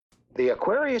The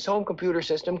Aquarius home computer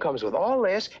system comes with all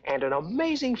this and an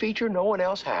amazing feature no one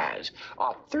else has.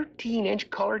 A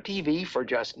 13-inch color TV for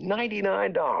just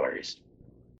 $99.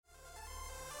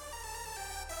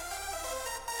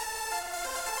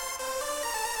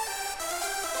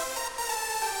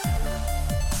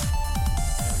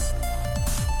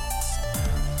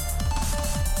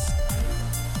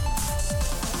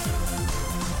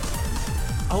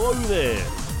 Hello there.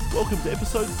 Welcome to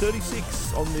episode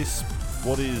 36 on this,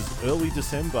 what is early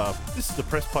December. This is the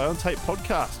Press Play on Tape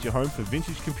podcast, your home for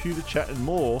vintage computer chat and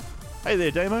more. Hey there,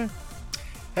 Damo.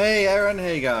 Hey, Aaron. How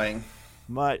you going?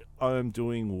 Mate, I'm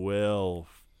doing well.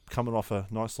 Coming off a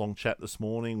nice long chat this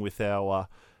morning with our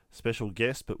special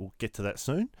guest, but we'll get to that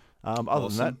soon. Other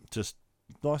than that, just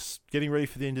nice getting ready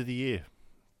for the end of the year.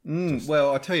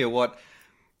 Well, I'll tell you what.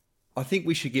 I think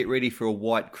we should get ready for a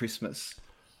white Christmas.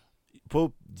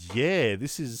 Well, yeah,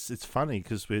 it's funny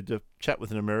because we had a chat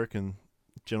with an American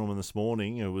gentleman this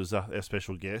morning who was our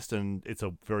special guest, and it's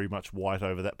a very much white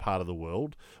over that part of the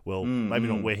world. Well, maybe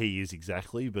not where he is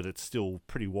exactly, but it's still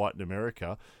pretty white in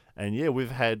America. And yeah,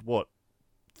 we've had,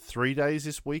 3 days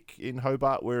this week in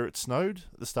Hobart where it snowed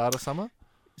at the start of summer?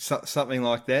 Something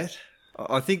like that.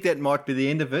 I think that might be the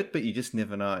end of it, but you just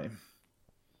never know.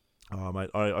 Oh, mate,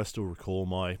 I still recall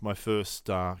my first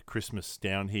Christmas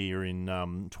down here in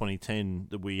 2010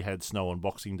 that we had snow on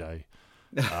Boxing Day.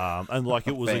 And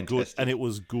it was it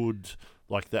was good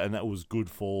like that, and that was good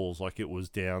falls. Like it was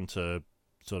down to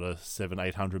sort of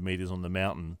 700-800 meters on the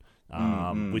mountain,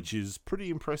 which is pretty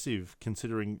impressive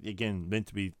considering, again, meant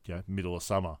to be middle of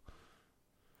summer.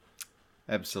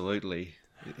 Absolutely.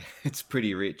 It's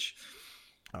pretty rich.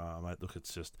 Mate, look,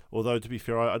 it's just... Although, to be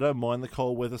fair, I don't mind the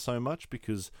cold weather so much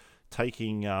because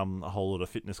taking a whole lot of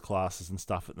fitness classes and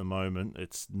stuff at the moment,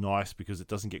 it's nice because it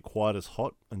doesn't get quite as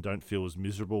hot and don't feel as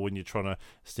miserable when you're trying to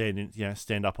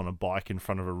stand up on a bike in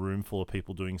front of a room full of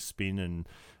people doing spin, and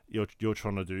you're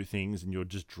trying to do things and you're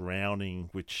just drowning,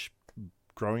 which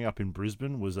growing up in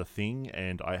Brisbane was a thing,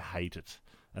 and I hate it.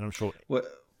 And I'm sure...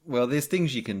 Well, there's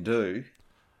things you can do.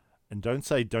 And don't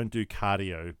say don't do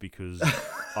cardio, because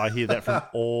I hear that from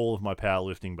all of my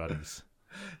powerlifting buddies.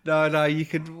 No, you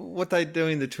could... What they do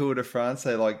in the Tour de France,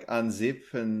 they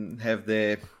unzip and have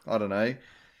their,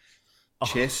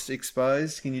 chest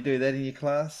exposed. Can you do that in your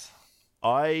class?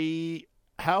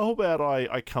 How about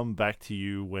I come back to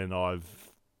you when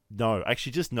I've... No,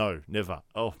 actually just no, never.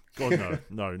 Oh, God,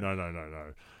 no.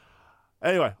 No.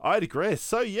 Anyway, I digress.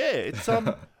 So, yeah, it's...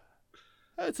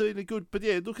 It's been a good, but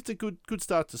yeah, look, it's a good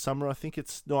start to summer. I think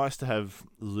it's nice to have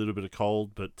a little bit of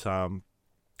cold, but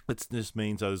it just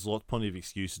means there's plenty of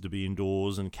excuses to be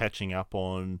indoors and catching up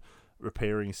on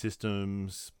repairing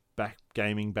systems,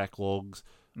 gaming backlogs,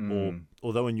 or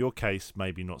although in your case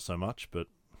maybe not so much, but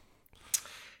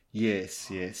yes,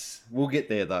 we'll get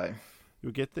there though.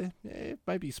 You'll get there. Yeah,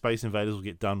 maybe Space Invaders will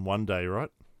get done one day,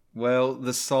 right? Well,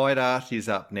 the side art is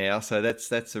up now, so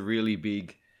that's a really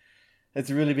big. It's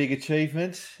a really big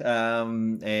achievement,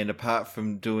 and apart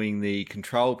from doing the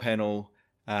control panel,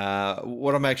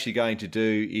 what I'm actually going to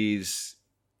do is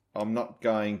I'm not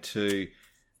going to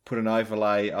put an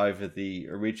overlay over the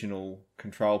original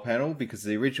control panel, because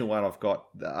the original one I've got,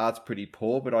 the art's pretty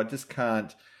poor, but I just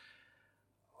can't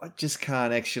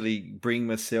actually bring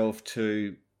myself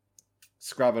to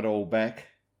scrub it all back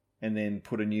and then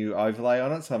put a new overlay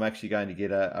on it. So I'm actually going to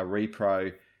get a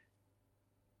Repro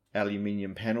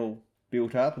aluminium panel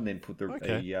built up and then put the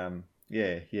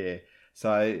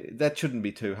So that shouldn't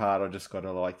be too hard. I just got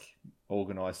to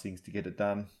organise things to get it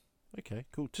done. Okay,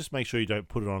 cool. Just make sure you don't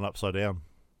put it on upside down.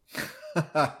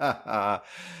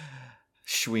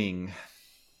 Swing.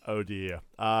 Oh dear.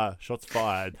 Shots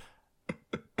fired.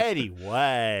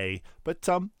 Anyway, but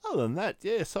other than that,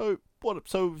 yeah. So what?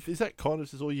 So is that kind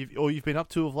of all you've been up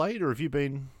to of late, or have you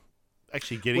been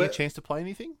actually getting a chance to play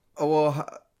anything? Well,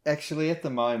 actually, at the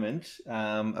moment,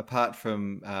 apart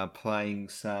from playing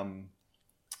some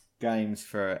games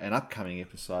for an upcoming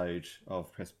episode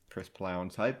of Press Play on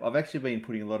Tape, I've actually been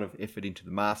putting a lot of effort into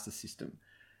the Master System,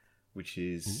 which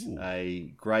is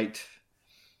a great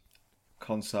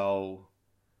console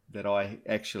that I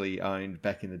actually owned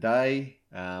back in the day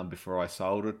before I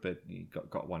sold it, but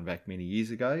got one back many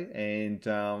years ago. And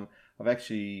I've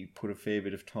actually put a fair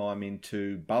bit of time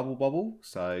into Bubble Bobble,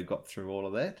 so got through all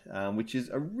of that, which is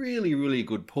a really, really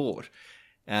good port.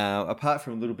 Apart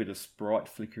from a little bit of sprite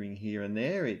flickering here and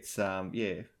there, it's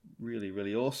really,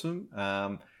 really awesome.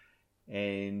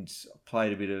 And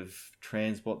played a bit of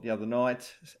Transbot the other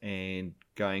night, and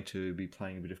going to be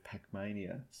playing a bit of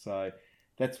Pac-Mania. So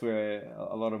that's where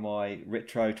a lot of my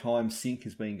retro time sync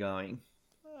has been going.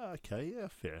 Okay, yeah,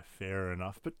 fair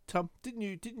enough. But didn't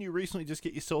you recently just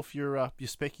get yourself your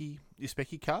Specky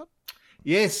card?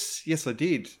 Yes, I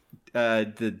did.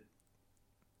 The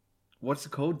what's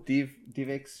it called?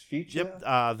 DivX Future. Yep.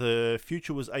 The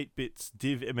Future was 8-bits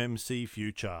Div MMC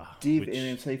Future. Div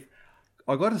MMC.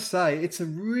 I got to say, it's a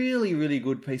really, really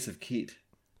good piece of kit.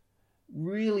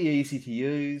 Really easy to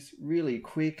use, really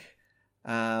quick.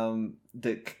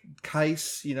 The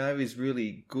case, is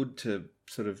really good to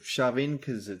sort of shove in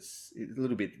because it's a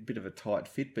little bit of a tight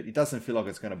fit, but it doesn't feel like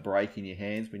it's going to break in your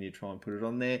hands when you try and put it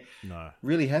on there. No.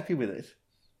 Really happy with it.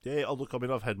 Yeah, look, I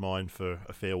mean, I've had mine for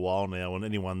a fair while now, and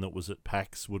anyone that was at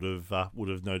PAX would have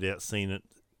no doubt seen it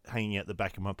hanging out the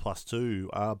back of my Plus 2.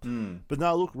 But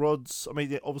no, look, rods, I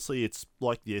mean, obviously it's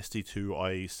like the SD2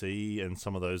 IEC and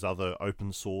some of those other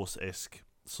open source-esque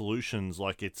solutions,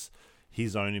 like it's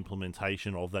his own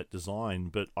implementation of that design.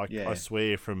 But I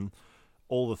swear from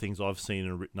all the things I've seen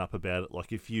and written up about it,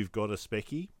 like if you've got a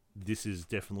Specky, this is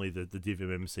definitely the Div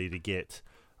MMC to get.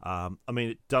 I mean,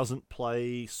 it doesn't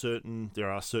play there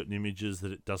are certain images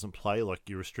that it doesn't play, like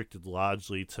you're restricted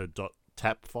largely to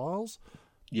 .tap files.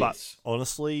 Yes. But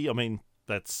honestly, I mean,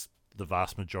 that's the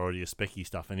vast majority of Specky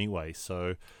stuff anyway,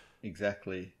 so...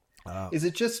 Exactly. Is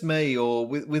it just me, or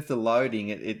with the loading,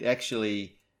 it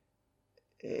actually...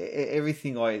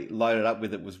 Everything I loaded up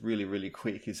with it was really, really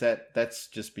quick. That's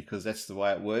just because that's the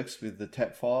way it works with the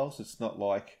tap files? It's not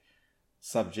like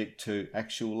subject to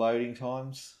actual loading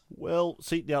times? Well,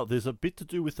 see, now, there's a bit to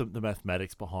do with the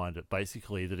mathematics behind it,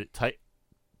 basically, that it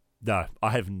No,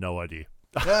 I have no idea.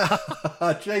 Gee,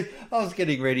 I was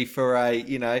getting ready for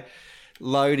a,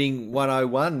 loading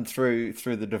 101 through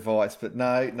the device, but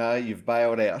no, you've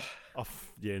bailed out. Oh,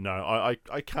 yeah, no,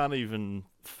 I can't even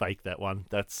fake that one.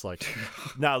 That's like,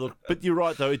 no, look, but you're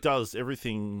right though. It does.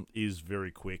 Everything is very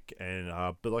quick, and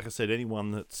but like I said,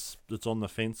 anyone that's on the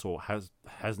fence or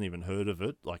hasn't even heard of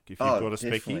it, like if you've got a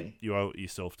Specky, you owe it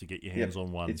yourself to get your hands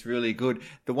on one. It's really good.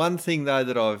 The one thing though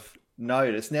that I've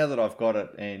noticed now that I've got it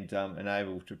and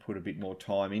able to put a bit more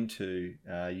time into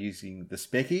using the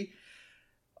Specky,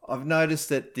 I've noticed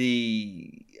that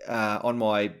the on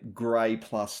my Grey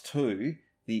Plus 2,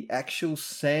 the actual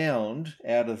sound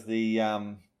out of the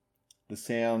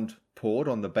sound port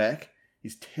on the back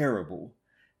is terrible,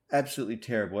 absolutely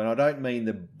terrible. And I don't mean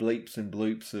the bleeps and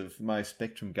bloops of most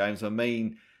Spectrum games. I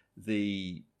mean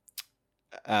the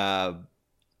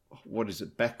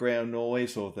background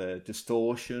noise or the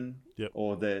distortion,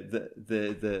 or the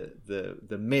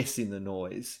mess in the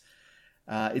noise.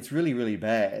 It's really, really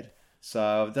bad. So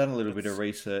I've done a little bit of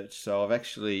research. So I've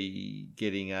actually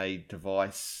getting a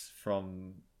device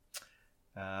from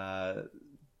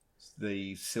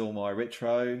the Sell My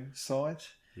Retro site.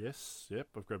 Yes, yep.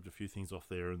 I've grabbed a few things off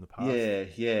there in the past.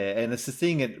 Yeah. And it's the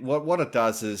thing, what it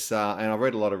does is, and I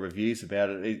read a lot of reviews about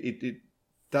it, it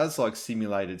does like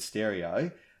simulated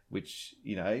stereo, which,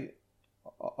 I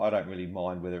don't really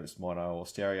mind whether it's mono or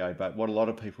stereo, but what a lot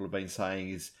of people have been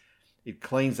saying is it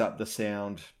cleans up the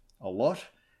sound a lot,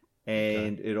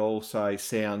 and it also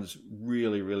sounds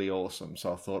really, really awesome.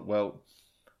 So I thought, well,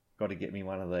 got to get me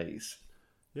one of these.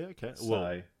 Yeah, okay.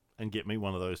 So, and get me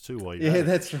one of those too while you're Yeah,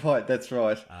 that's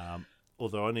right.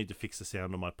 Although I need to fix the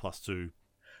sound on my Plus 2.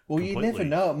 Well, completely. You never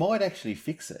know. It might actually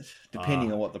fix it,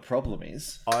 depending on what the problem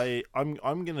is. I'm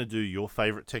going to do your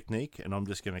favourite technique, and I'm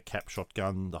just going to cap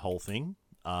shotgun the whole thing,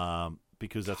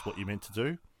 because that's what you're meant to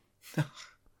do.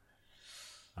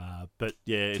 But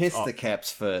yeah, test the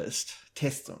caps first.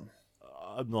 Test them.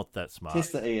 I'm not that smart.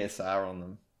 Test the ESR on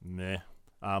them. Nah.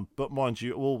 But mind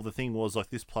you, well, the thing was, like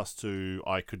this Plus 2,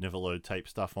 I could never load tape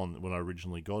stuff on when I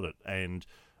originally got it, and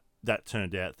that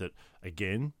turned out that,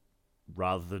 again,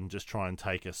 rather than just try and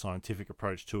take a scientific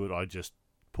approach to it, I just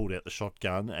pulled out the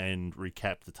shotgun and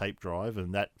recapped the tape drive,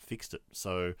 and that fixed it.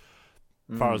 So,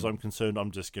 as far as I'm concerned,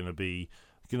 I'm just going to be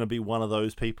one of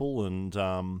those people,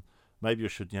 and maybe I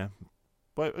should,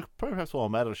 but perhaps while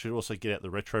I'm at it, I should also get out the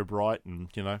Retro Bright and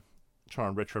try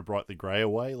and Retro Bright the grey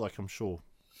away. Like, I'm sure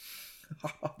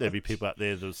there'd be people out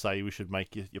there that say we should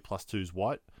make your Plus 2s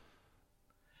white.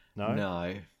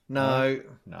 No.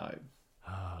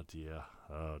 Oh dear.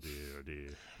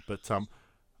 But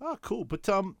cool. But it's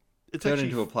turn actually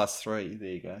into a Plus 3. There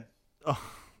you go. Oh,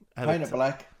 paint it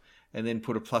black, and then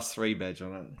put a Plus 3 badge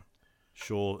on it.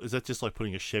 Sure. Is that just like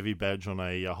putting a Chevy badge on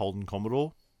a Holden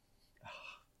Commodore?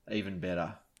 Even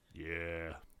better.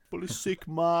 Yeah. Fully sick,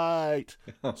 mate.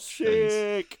 Oh,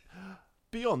 sick.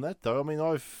 Beyond that, though, I mean,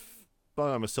 I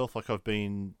know myself, like I've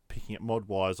been picking up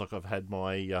mod-wise, like I've had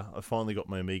my, I finally got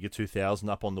my Amiga 2000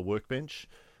 up on the workbench.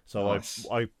 So nice.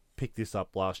 I picked this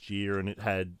up last year, and it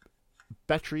had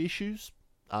battery issues.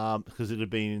 because it had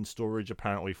been in storage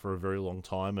apparently for a very long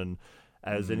time, and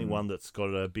as anyone that's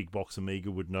got a big box Amiga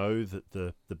would know, that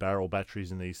the barrel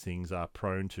batteries in these things are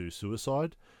prone to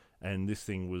suicide, and this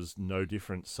thing was no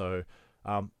different. So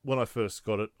when I first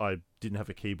got it, I didn't have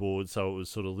a keyboard, so it was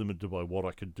sort of limited by what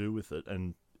I could do with it,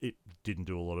 and it didn't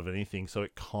do a lot of anything, so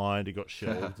it kind of got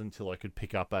shelved until I could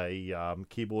pick up a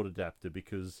keyboard adapter,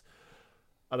 because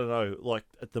I don't know, like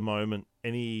at the moment,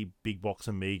 any big box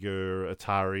Amiga,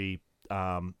 Atari,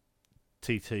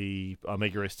 TT,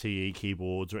 Amiga STE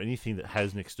keyboards, or anything that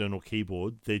has an external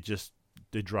keyboard,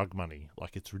 they're drug money.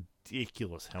 Like, it's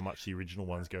ridiculous how much the original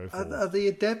ones go for. Are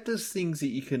the adapters things that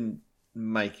you can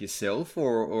make yourself,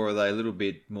 or are they a little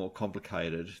bit more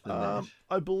complicated than that?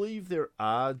 I believe there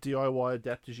are DIY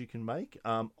adapters you can make.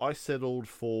 I settled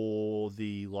for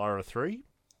the Lyra 3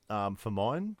 for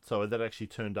mine, so that actually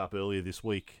turned up earlier this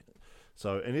week.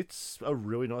 So, and it's a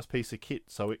really nice piece of kit.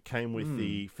 So it came with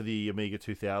for the Amiga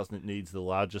 2000, it needs the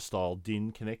larger style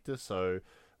DIN connector. So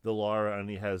the Lyra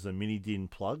only has a mini DIN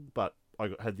plug, but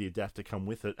I had the adapter come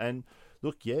with it. And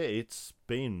look, yeah, it's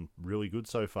been really good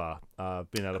so far.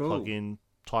 Been able to plug in,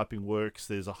 typing works.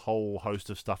 There's a whole host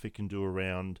of stuff it can do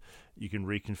around. You can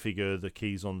reconfigure the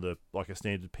keys on like a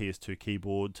standard PS2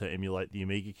 keyboard to emulate the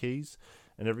Amiga keys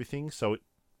and everything. So it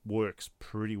works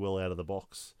pretty well out of the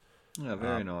box. Oh,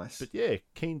 very nice. But yeah,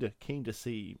 keen to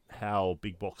see how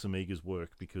big box Amigas work,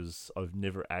 because I've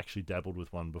never actually dabbled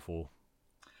with one before.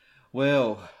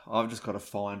 Well, I've just got to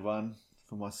find one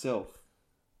for myself.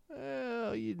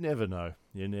 Well, you never know.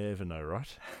 You never know,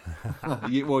 right?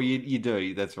 You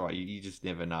do. That's right. You just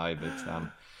never know.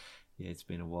 But yeah, it's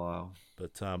been a while.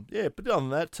 But yeah. But other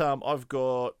than that,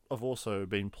 I've also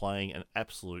been playing an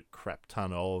absolute crap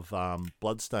ton of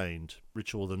Bloodstained: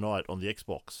 Ritual of the Night on the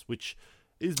Xbox, which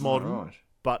is modern,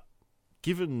 but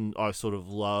given I sort of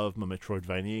love my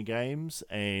Metroidvania games,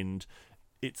 and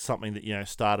it's something that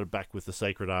started back with the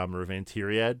Sacred Armor of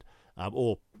Antiriad,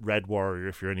 or Rad Warrior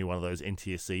if you're any one of those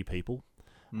NTSC people,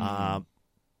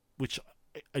 which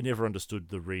I never understood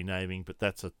the renaming, but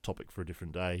that's a topic for a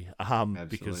different day.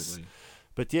 Absolutely.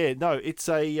 But yeah, no, it's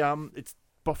it's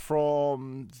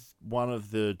from one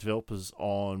of the developers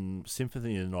on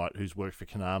Symphony of the Night, who's worked for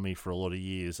Konami for a lot of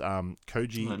years.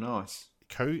 Koji. Oh, nice.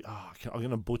 I'm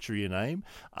going to butcher your name.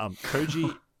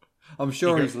 Koji. I'm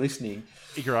sure he's listening.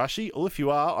 Igarashi. Well, if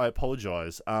you are, I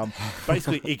apologise.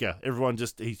 Basically,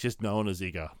 Iga. He's just known as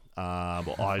Iga.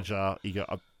 Or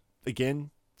Iga. Again,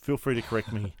 feel free to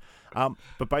correct me.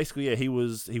 But basically, yeah, he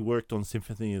worked on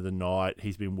Symphony of the Night.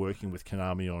 He's been working with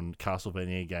Konami on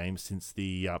Castlevania games since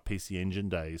the PC Engine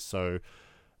days. So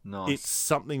nice. It's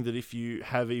something that if you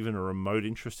have even a remote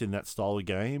interest in that style of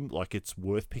game, like, it's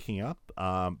worth picking up.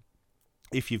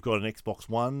 If you've got an Xbox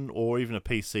One or even a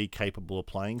PC capable of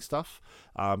playing stuff,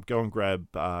 go and grab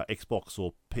Xbox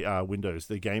or Windows,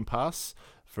 the Game Pass,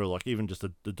 for like even just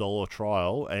a $1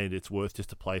 trial, and it's worth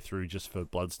just to play through just for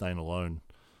Bloodstain alone.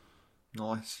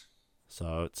 Nice.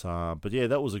 So it's but yeah,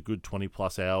 that was a good 20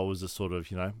 plus hours of sort of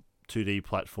 2D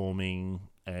platforming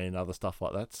and other stuff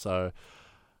like that. So,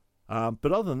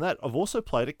 but other than that, I've also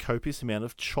played a copious amount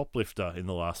of Choplifter in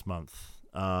the last month.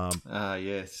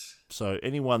 Yes. So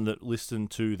anyone that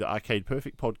listened to the Arcade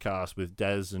Perfect podcast with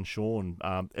Daz and Sean,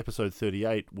 episode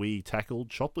 38, we tackled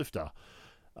Choplifter.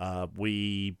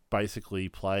 We basically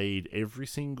played every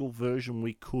single version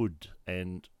we could,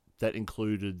 and that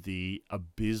included the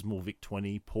abysmal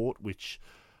VIC-20 port, which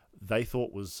they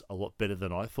thought was a lot better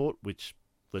than I thought, which,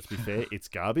 let's be fair, it's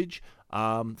garbage.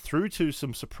 Through to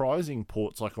some surprising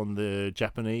ports, like on the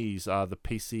Japanese, the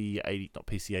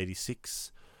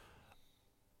PC-86...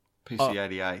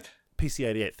 PC-88.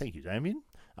 PC-88, thank you, Damien.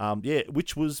 Yeah,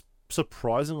 which was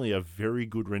surprisingly a very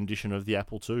good rendition of the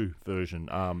Apple II version.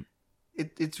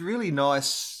 It's really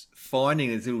nice finding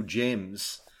these little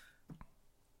gems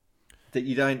that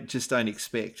you don't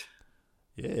expect.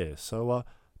 Yeah. So,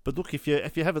 but look, if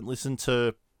you haven't listened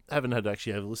to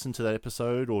that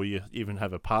episode, or you even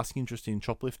have a passing interest in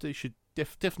Choplifter, you should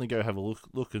definitely go have a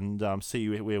look and see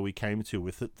where we came to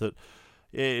with it. That.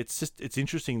 Yeah, it's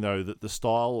interesting though that the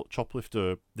style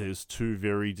Choplifter, there's two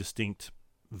very distinct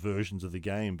versions of the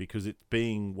game, because it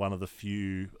being one of the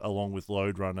few, along with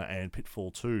Lode Runner and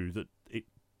Pitfall 2, that it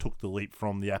took the leap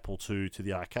from the Apple II to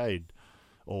the arcade,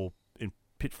 or in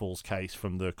Pitfall's case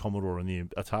from the Commodore and the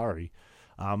Atari.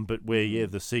 But where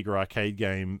the Sega arcade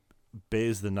game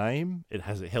bears the name, it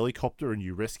has a helicopter and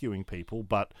you rescuing people,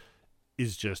 but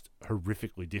is just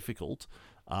horrifically difficult.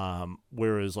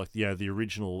 Whereas like the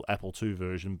original Apple II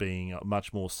version being a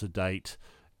much more sedate,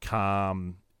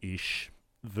 calm-ish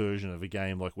version of a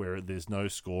game, like where there's no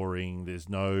scoring, there's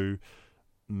no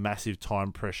massive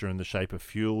time pressure in the shape of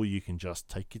fuel. You can just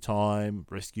take your time,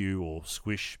 rescue or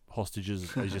squish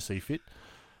hostages as you see fit.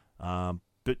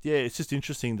 But yeah, it's just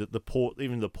interesting that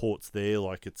even the ports there,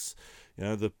 like it's,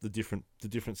 the different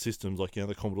systems, like,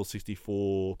 the Commodore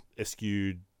 64 SQ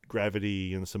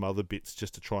Gravity and some other bits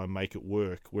just to try and make it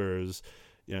work. Whereas,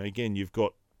 again, you've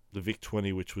got the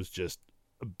VIC-20, which was just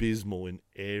abysmal in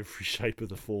every shape of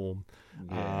the form.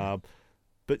 Yeah.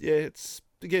 But yeah, it's,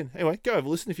 again, anyway, go have a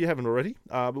listen if you haven't already.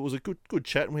 It was a good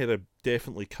chat, and we had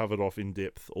definitely covered off in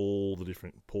depth all the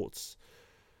different ports.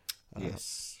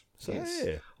 Yes. So yes.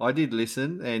 yeah, I did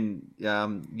listen, and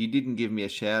you didn't give me a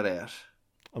shout out.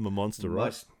 I'm a monster,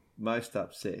 right? Most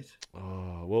upset.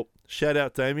 Oh, well, shout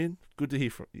out, Damien. Good to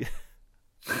hear from you.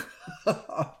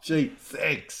 Gee,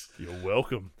 thanks. You're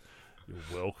welcome.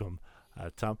 All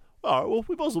right, well,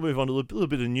 we might as well move on to a little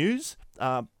bit of news.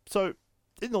 So,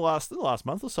 in the last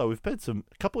month or so, we've had a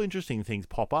couple interesting things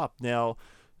pop up. Now,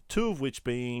 two of which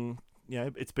being,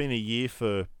 it's been a year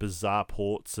for bizarre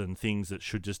ports and things that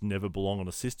should just never belong on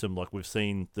a system. Like we've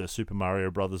seen the Super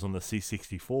Mario Brothers on the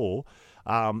C64,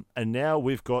 and now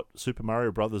we've got Super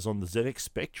Mario Brothers on the ZX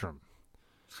Spectrum.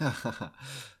 Have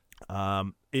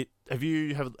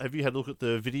you had a look at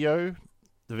the video?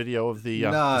 The video of the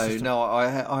No, I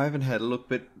haven't had a look.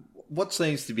 But what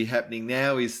seems to be happening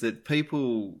now is that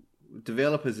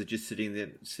developers are just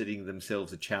setting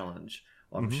themselves a challenge.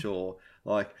 I'm sure,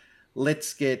 like,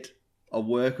 let's get a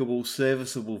workable,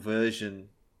 serviceable version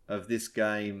of this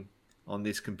game on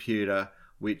this computer,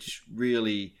 which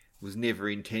really was never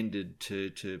intended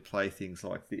to play things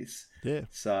like this. Yeah.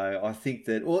 So I think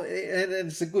that, and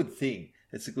it's a good thing.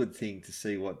 It's a good thing to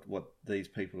see what these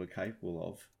people are capable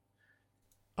of.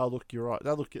 Oh, look, you're right.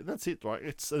 No, look, that's it. Right,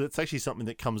 it's actually something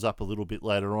that comes up a little bit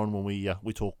later on when we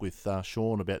talk with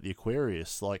Sean about the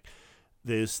Aquarius. Like,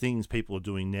 there's things people are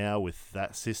doing now with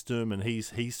that system, and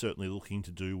he's certainly looking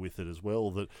to do with it as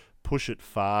well, that push it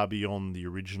far beyond the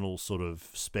original sort of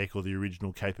spec or the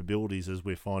original capabilities, as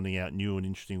we're finding out new and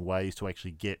interesting ways to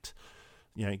actually get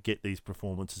these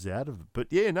performances out of it. But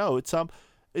yeah, no, it's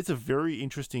a very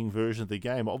interesting version of the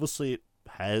game. Obviously,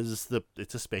 it's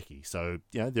a specky, so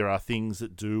there are things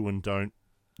that do and don't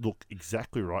look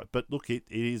exactly right. But look, it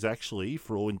is actually,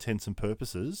 for all intents and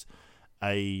purposes,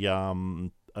 a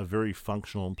very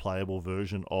functional and playable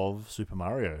version of Super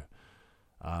Mario.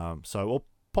 So I'll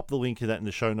pop the link to that in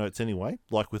the show notes anyway,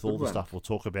 like with all the stuff we'll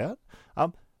talk about.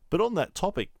 But on that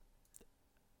topic,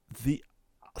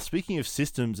 speaking of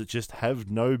systems that just have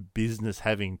no business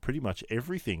having pretty much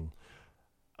everything,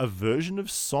 a version of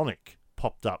Sonic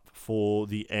popped up for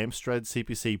the Amstrad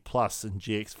CPC Plus and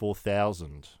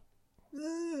GX4000.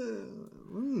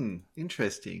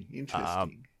 Interesting.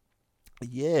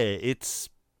 Yeah, it's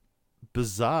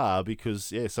bizarre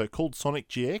because, so called Sonic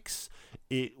GX,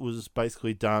 it was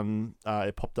basically done,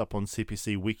 it popped up on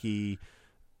CPC Wiki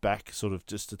back sort of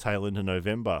just a tail into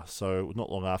November, so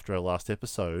not long after our last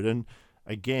episode. And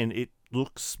again, it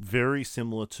looks very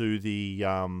similar to the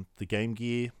Game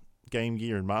Gear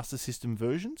and Master System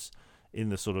versions in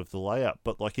the sort of the layout,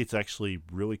 but like it's actually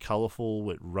really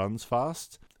colourful, it runs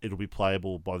fast. It'll be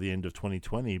playable by the end of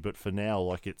 2020, but for now,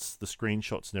 like, it's the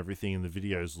screenshots and everything and the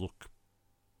videos look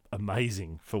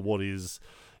amazing for what is,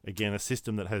 again, a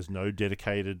system that has no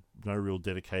real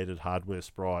dedicated hardware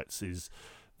sprites, is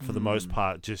for the most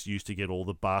part just used to get all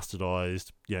the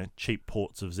bastardized, cheap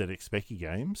ports of ZX Speccy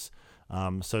games.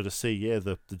 So to see,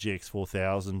 the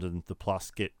GX4000 and the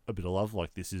Plus get a bit of love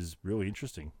like this is really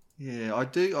interesting. Yeah, I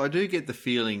do get the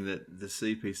feeling that the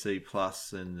CPC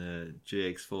Plus and the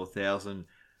GX4000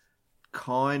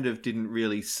 kind of didn't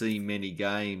really see many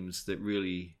games that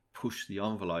really pushed the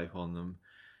envelope on them,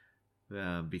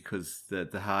 because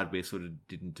the hardware sort of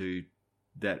didn't do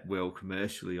that well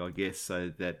commercially, I guess.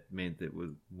 So that meant that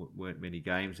weren't many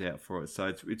games out for it. So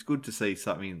it's good to see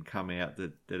something come out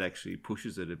that actually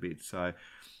pushes it a bit. So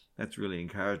that's really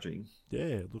encouraging.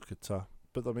 Yeah, look, it's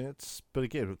but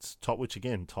again, it's top, which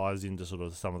again ties into sort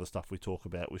of some of the stuff we talk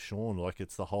about with Sean. Like,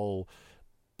 it's the whole,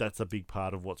 that's a big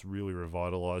part of what's really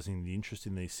revitalizing the interest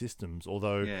in these systems.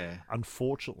 Although,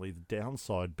 unfortunately, the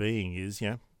downside being is,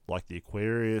 like the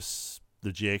Aquarius,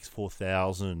 the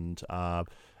GX4000,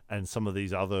 and some of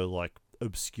these other like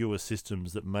obscure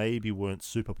systems that maybe weren't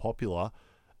super popular,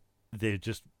 they're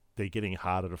getting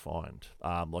harder to find.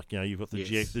 You've got the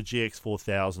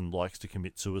GX4000 likes to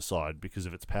commit suicide because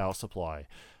of its power supply.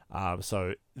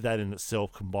 So that in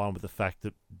itself, combined with the fact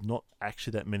that not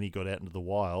actually that many got out into the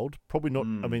wild, probably not.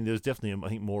 I mean, there's definitely, I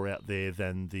think, more out there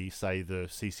than the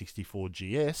C64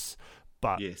 GS,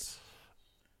 but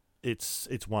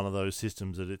it's one of those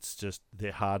systems that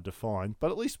they're hard to find. But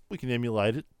at least we can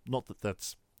emulate it. Not that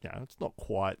that's it's not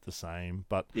quite the same,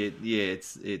 but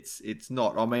It's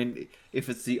not. I mean, if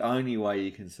it's the only way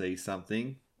you can see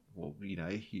something, well,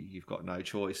 you've got no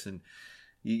choice, and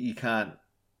you can't.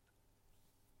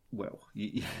 Well,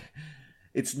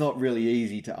 it's not really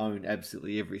easy to own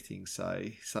absolutely everything. So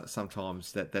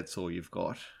sometimes that's all you've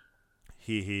got.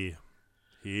 Here.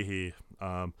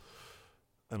 And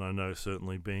I know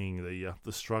certainly being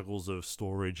the struggles of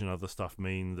storage and other stuff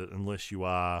mean that unless you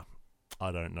are,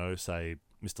 I don't know, say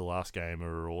Mr. Last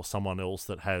Gamer or someone else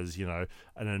that has, an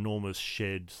enormous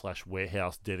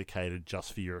shed/warehouse dedicated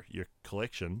just for your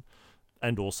collection,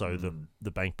 and also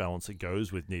the bank balance that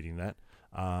goes with needing that,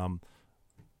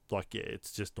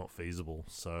 it's just not feasible.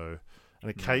 So, and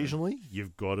occasionally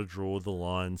you've got to draw the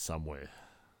line somewhere.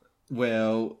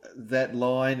 Well, that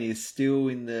line is still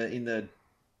in the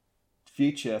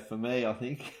future for me, I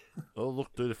think. Oh,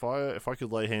 look, dude, if I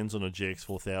could lay hands on a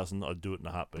GX4000, I'd do it in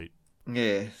a heartbeat.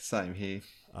 Yeah, same here.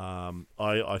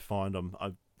 I find I'm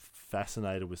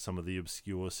fascinated with some of the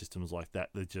obscure systems like that.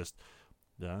 They're just,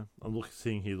 I'm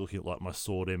looking at like my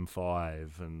Sword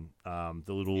M5 and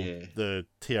the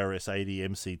TRS-80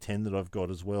 MC10 that I've got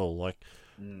as well. Like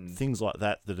things like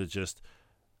that are just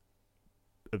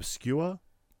obscure,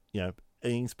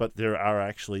 things, but there are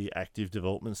actually active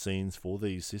development scenes for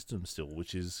these systems still,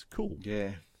 which is cool.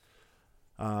 Yeah.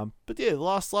 But yeah,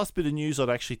 last bit of news I'd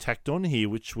actually tacked on here,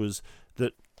 which was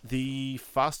that the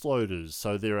Fast Loaders,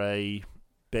 so they're a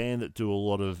band that do a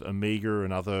lot of Amiga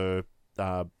and other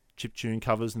chiptune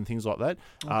covers and things like that,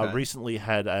 recently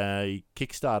had a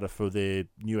Kickstarter for their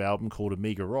new album called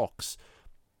Amiga Rocks.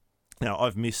 Now,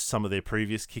 I've missed some of their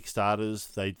previous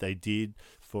Kickstarters. They did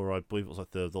for, I believe it was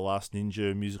like the Last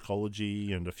Ninja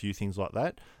Musicology and a few things like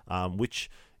that,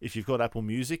 which, if you've got Apple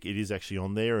Music, it is actually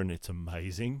on there and it's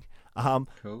amazing.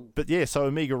 Cool. But yeah, so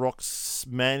Amiga Rocks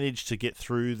managed to get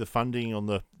through the funding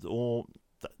on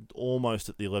almost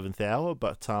at the 11th hour,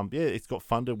 but it's got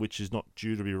funded, which is not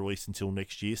due to be released until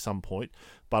next year some point.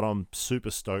 But I'm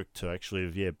super stoked to actually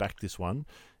have back this one,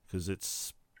 because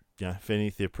it's, if any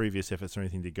of their previous efforts are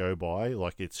anything to go by,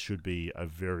 like, it should be a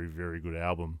very, very good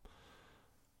album.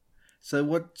 So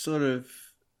what sort of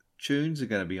tunes are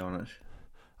going to be on it?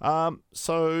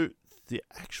 So the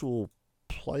actual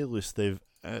playlist they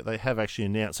have actually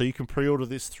announced, so you can pre-order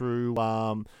this through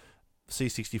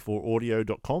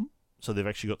c64audio.com. So they've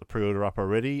actually got the pre-order up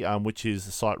already, which is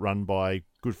the site run by a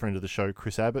good friend of the show,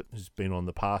 Chris Abbott, who's been on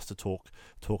the past to talk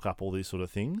up all these sort of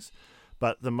things.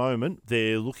 But at the moment,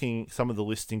 they're looking, some of the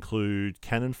lists include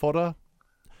Cannon Fodder,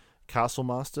 Castle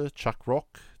Master, Chuck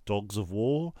Rock, Dogs of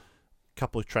War, a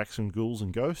couple of tracks from Ghouls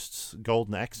and Ghosts,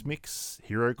 Golden Axe Mix,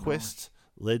 Hero Quest,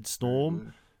 Lead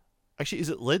Storm. Actually, is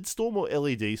it Lead Storm or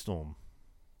LED Storm?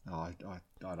 Oh, I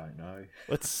don't know.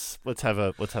 Let's have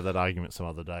that argument some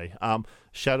other day. A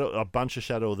bunch of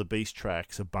Shadow of the Beast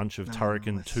tracks, a bunch of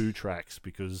Turrican 2 tracks,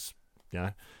 because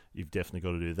you've definitely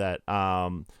got to do that.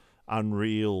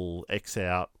 Unreal, X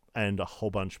Out, and a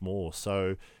whole bunch more.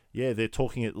 So yeah, they're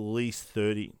talking at least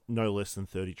 30, no less than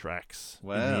 30 tracks.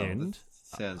 Wow, in the end.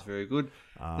 Sounds very good.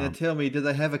 Now tell me, do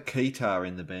they have a keytar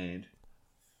in the band?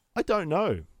 I don't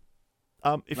know.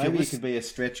 Maybe it could be a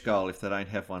stretch goal if they don't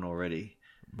have one already.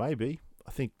 Maybe.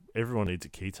 I think everyone needs a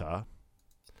keytar.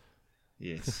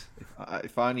 Yes.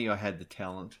 If only I had the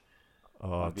talent.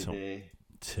 Oh, I'd be there.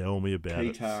 Tell me about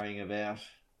it. Keytarring about.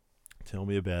 Tell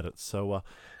me about it. So,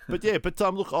 look,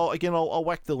 I'll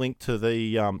whack the link to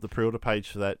the pre-order page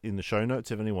for that in the show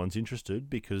notes if anyone's interested,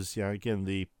 because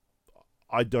again,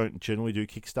 I don't generally do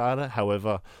Kickstarter.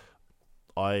 However,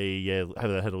 I had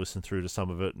to listen through to some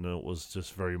of it, and it was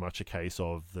just very much a case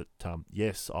of that.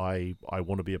 Yes, I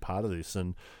want to be a part of this,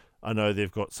 and I know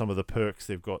they've got some of the perks.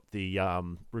 They've got the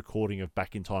recording of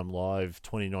Back in Time Live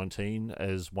 2019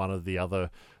 as one of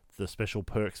the special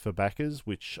perks for backers,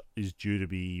 which is due to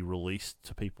be released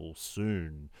to people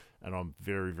soon, and I'm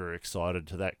very, very excited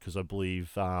to that, because I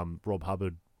believe Rob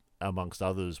Hubbard, amongst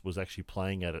others, was actually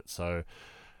playing at it, so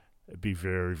it'd be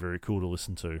very, very cool to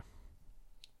listen to.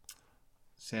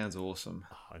 Sounds awesome.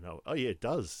 I know. Oh yeah, it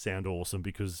does sound awesome,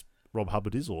 because Rob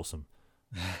Hubbard is awesome.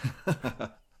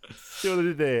 See what I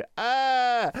did there?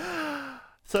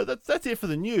 So that's it for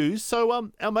the news. So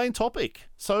our main topic.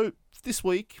 So this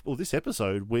week, or this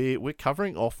episode, we're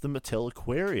covering off the Mattel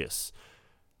Aquarius.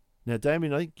 Now,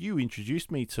 Damien, I think you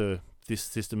introduced me to this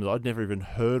system that I'd never even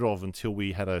heard of until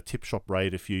we had a tip shop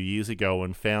raid a few years ago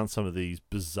and found some of these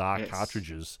bizarre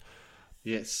cartridges.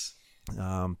 Yes.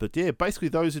 But yeah, basically,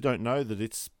 those who don't know, that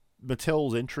it's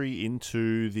Mattel's entry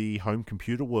into the home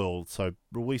computer world. So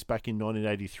released back in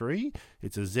 1983,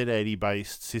 it's a Z80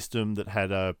 based system that had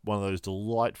one of those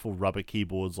delightful rubber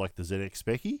keyboards like the ZX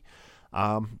Speccy.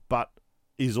 But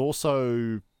is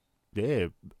also,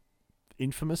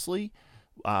 infamously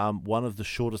one of the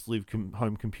shortest lived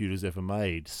home computers ever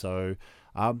made. So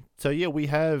we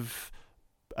have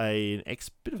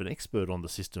bit of an expert on the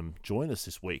system join us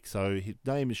this week. So his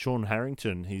name is Sean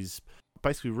Harrington. He's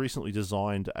basically recently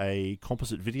designed a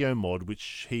composite video mod,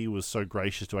 which he was so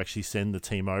gracious to actually send the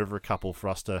team over a couple for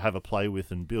us to have a play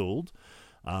with and build.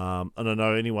 And I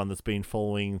know anyone that's been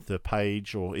following the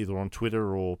page or either on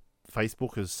Twitter or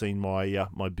Facebook has seen my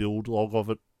my build log of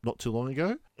it not too long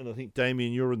ago. And I think,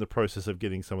 Damien, you're in the process of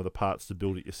getting some of the parts to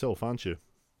build it yourself, aren't you?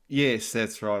 Yes,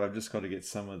 that's right. I've just got to get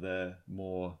some of the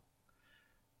more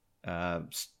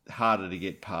harder to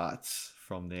get parts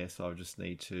from there, so I just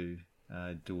need to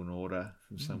do an order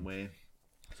from somewhere.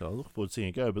 So I look forward to seeing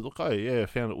it go. But look, I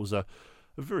found it was a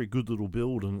very good little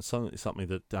build, and it's something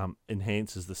that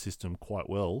enhances the system quite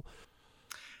well.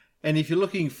 And if you're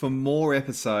looking for more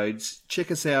episodes,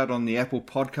 check us out on the Apple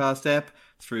Podcast app,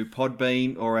 through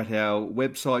Podbean, or at our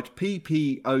website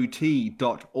ppot.audio.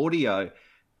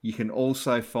 You can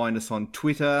also find us on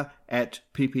Twitter at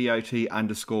ppot_podcast,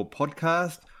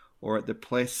 or at the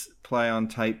Play on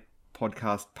Tape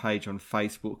podcast page on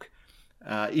Facebook.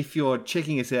 If you're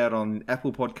checking us out on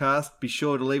Apple Podcast, be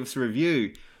sure to leave us a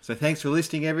review. So thanks for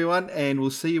listening, everyone, and we'll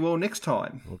see you all next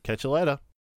time. We'll catch you later.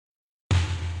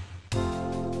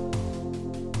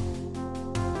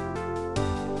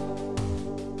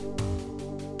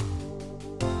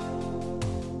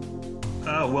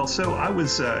 So I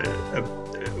was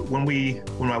when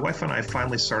my wife and I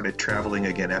finally started traveling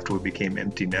again after we became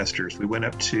empty nesters, we went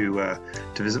up to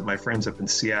visit my friends up in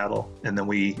Seattle, and then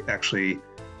we actually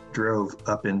drove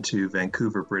up into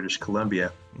Vancouver, British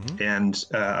Columbia. Mm-hmm. And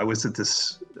I was at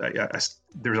this.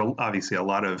 There's obviously a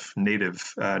lot of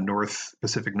native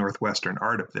Pacific Northwestern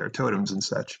art up there, totems and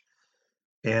such.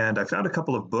 And I found a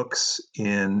couple of books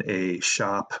in a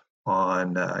shop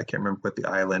on I can't remember what the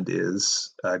island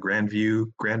is,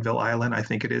 Granville Island, I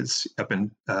think it is, up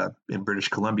in British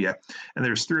Columbia. And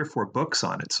there's 3 or 4 books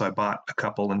on it. So I bought a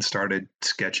couple and started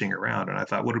sketching around. And I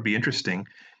thought, what would be interesting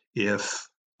if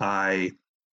I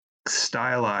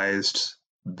stylized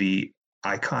the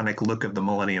iconic look of the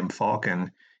Millennium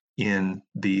Falcon in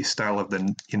the style of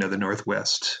the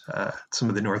Northwest, some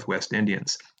of the Northwest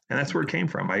Indians. And that's where it came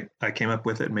from. I came up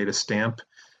with it, made a stamp,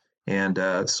 and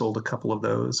sold a couple of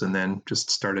those, and then just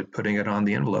started putting it on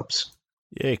the envelopes.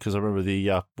 Yeah, because I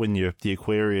remember when the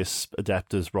Aquarius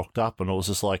adapters rocked up, and I was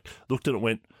just like, looked at it and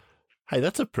went, hey,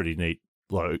 that's a pretty neat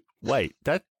logo. Wait,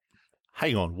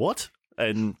 hang on, what?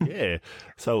 And yeah,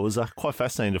 so it was quite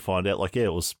fascinating to find out,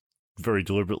 it was very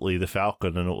deliberately the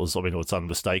Falcon, and it's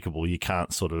unmistakable. You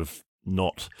can't sort of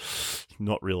not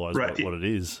realize what it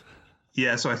is.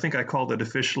 Yeah, so I think I called it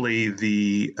officially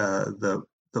the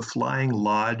Flying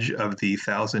Lodge of the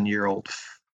 1,000-year-old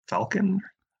Falcon,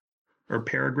 or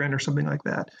peregrine, or something like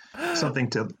that. Something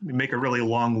to make a really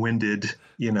long-winded,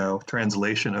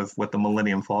 translation of what the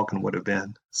Millennium Falcon would have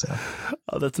been. So,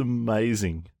 that's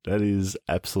amazing. That is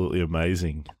absolutely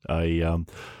amazing. I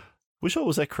wish I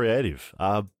was that creative.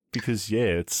 Because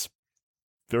it's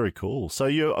very cool. So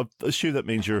I assume that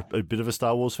means you're a bit of a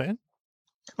Star Wars fan?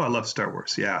 Oh, I love Star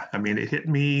Wars. Yeah. I mean, it hit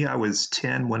me. I was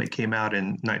 10 when it came out in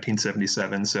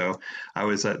 1977. So I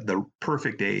was at the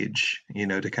perfect age,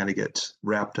 to kind of get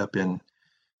wrapped up in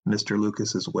Mr.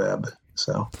 Lucas's web.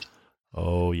 So.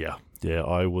 Oh, yeah. Yeah.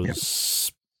 I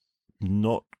was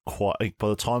not quite, by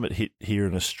the time it hit here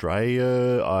in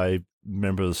Australia, I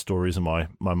remember the stories of my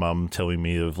mum telling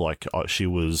me of she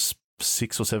was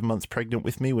 6 or 7 months pregnant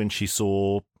with me when she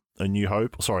saw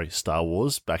Star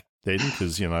Wars back then,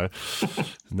 because none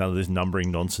of this numbering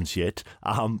nonsense yet.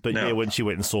 When she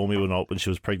went and saw me when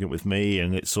she was pregnant with me,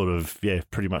 and it's sort of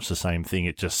pretty much the same thing.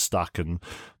 It just stuck, and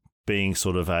being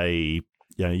sort of a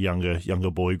younger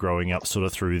boy growing up sort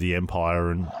of through the Empire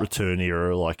and Return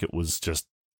era, it was just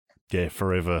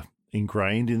forever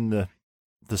ingrained in the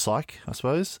psyche, I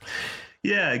suppose.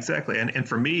 Yeah, exactly. And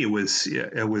for me, it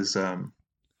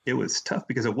was tough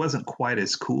because it wasn't quite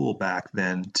as cool back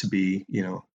then to be,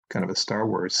 kind of a Star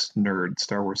Wars nerd,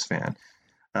 Star Wars fan.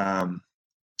 A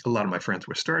lot of my friends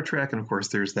were Star Trek, and of course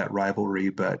there's that rivalry,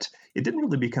 but it didn't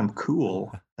really become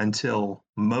cool until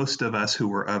most of us who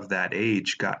were of that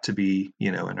age got to be,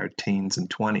 in our teens and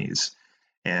 20s.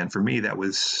 And for me, that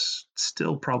was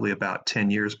still probably about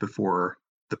 10 years before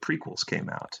the prequels came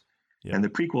out. Yep. And the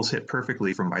prequels hit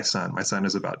perfectly for my son. My son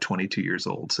is about 22 years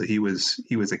old, so he was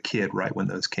a kid right when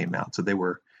those came out. So they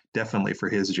were definitely for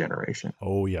his generation.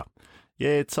 Oh yeah,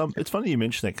 yeah. It's funny you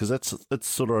mention that, because that's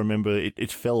sort of, I remember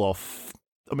it fell off.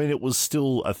 I mean, it was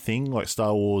still a thing. Like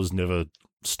Star Wars never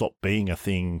stopped being a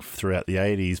thing throughout the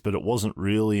 80s, but it wasn't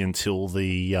really until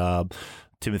the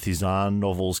Timothy Zahn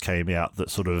novels came out that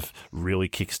sort of really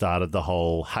kickstarted the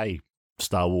whole, hey,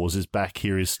 Star Wars is back.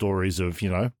 Here is stories of,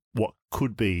 what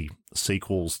could be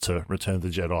sequels to Return of the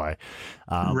Jedi.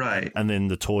 Right. And then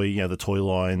the toy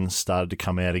line started to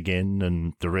come out again,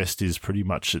 and the rest is pretty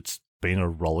much, it's been a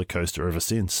roller coaster ever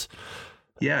since.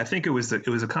 Yeah, I think it was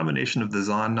a combination of the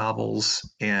Zahn novels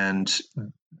and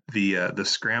the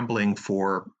scrambling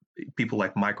for people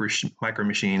like Micro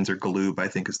Machines, or Galoob, I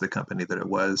think is the company that it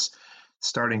was,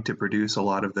 starting to produce a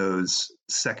lot of those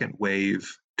second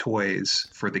wave toys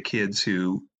for the kids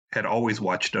who had always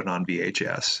watched it on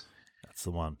VHS. That's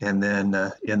the one. And then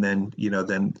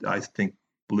then I think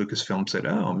Lucasfilm said,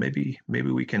 "Oh, maybe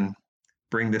we can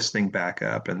bring this thing back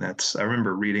up." And I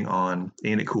remember reading on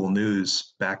Ain't It Cool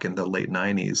News back in the late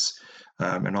 90s,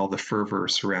 and all the fervor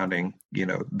surrounding,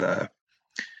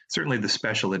 certainly the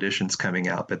special editions coming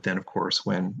out. But then, of course,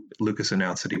 when Lucas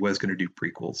announced that he was going to do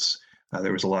prequels,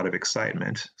 there was a lot of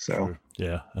excitement. So, True.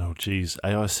 Yeah. Oh, geez.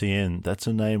 AICN, that's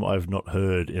a name I've not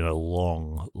heard in a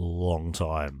long, long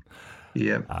time.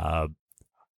 Yeah. I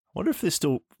wonder if they're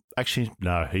still... Actually,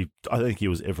 no, I think he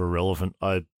was ever relevant.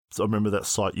 I remember that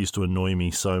site used to annoy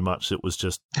me so much. It was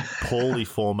just poorly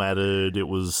formatted. It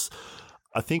was,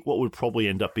 I think, what would probably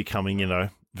end up becoming, the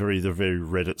very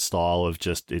Reddit style of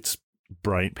just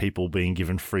people being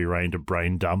given free rein to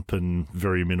brain dump and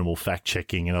very minimal fact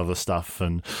checking and other stuff.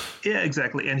 And yeah,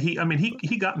 exactly. And he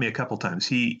got me a couple times.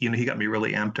 He got me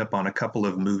really amped up on a couple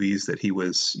of movies that he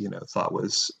was, thought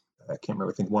was, I can't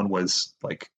remember. I think one was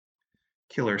like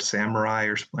Killer Samurai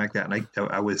or something like that. And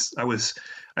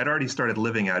I'd already started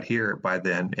living out here by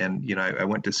then. And, I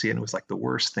went to see it and it was like the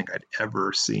worst thing I'd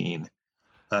ever seen.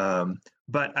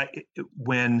 But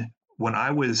when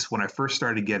I first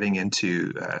started getting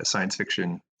into science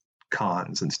fiction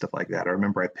cons and stuff like that, I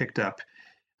remember I picked up,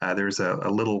 there's a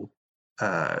little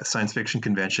science fiction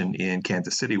convention in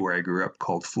Kansas City where I grew up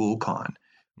called FoolCon,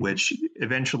 which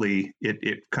eventually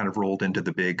it kind of rolled into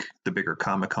the bigger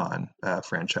Comic-Con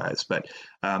franchise. But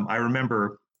I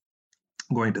remember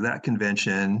going to that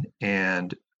convention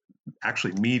and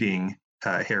actually meeting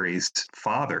Harry's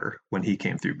father when he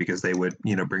came through, because they would,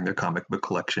 bring their comic book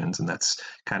collections, and that's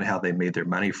kind of how they made their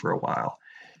money for a while.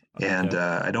 Okay. And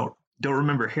I don't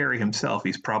remember Harry himself.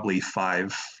 He's probably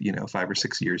 5 or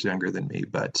 6 years younger than me.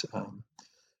 But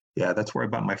yeah, that's where I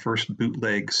bought my first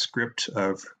bootleg script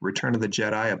of Return of the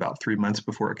Jedi about 3 months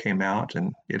before it came out,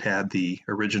 and it had the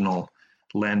original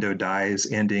Lando dies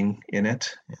ending in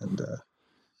it, and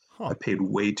I paid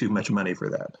way too much money for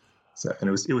that. So, and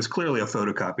it was clearly a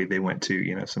photocopy. They went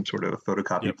to some sort of a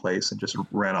photocopy place and just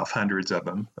ran off hundreds of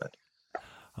them. But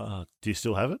do you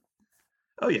still have it?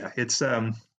 Oh yeah, it's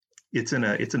in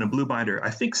a blue binder. I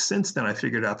think since then I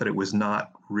figured out that it was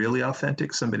not really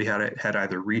authentic. Somebody had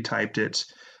either retyped it,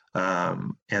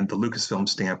 and the Lucasfilm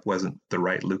stamp wasn't the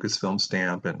right Lucasfilm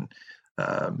stamp. And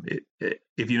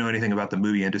if you know anything about the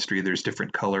movie industry, there's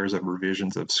different colors of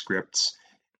revisions of scripts.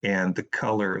 And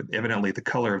evidently the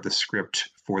color of the script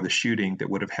for the shooting that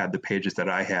would have had the pages that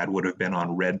I had would have been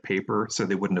on red paper, so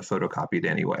they wouldn't have photocopied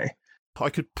anyway.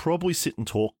 I could probably sit and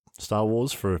talk Star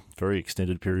Wars for a very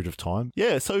extended period of time.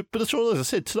 Yeah, but as I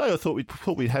said, today I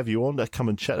thought we'd have you on to come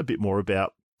and chat a bit more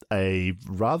about a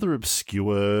rather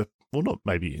obscure, well, not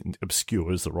maybe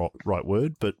obscure is the right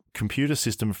word, but computer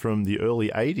system from the early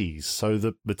 80s. So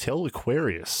the Mattel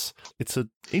Aquarius. It's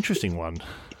an interesting one.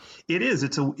 It is.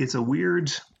 It's a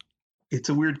weird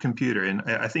computer, and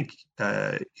I think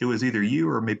it was either you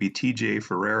or maybe TJ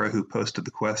Ferreira who posted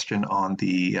the question on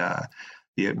the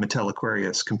Mattel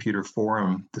Aquarius computer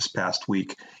forum this past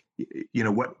week.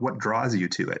 What draws you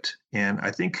to it? And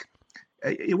I think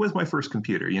it was my first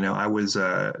computer. I was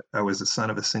the son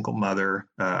of a single mother.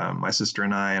 My sister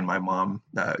and I and my mom,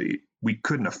 we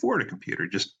couldn't afford a computer.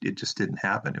 It just didn't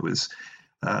happen. It was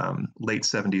late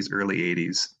 70s, early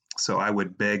 80s. So I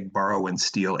would beg, borrow, and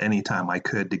steal anytime I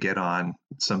could to get on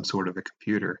some sort of a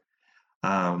computer.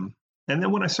 And then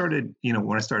when I started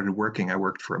working, I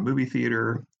worked for a movie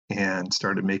theater and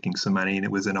started making some money, and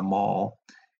it was in a mall.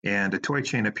 And a toy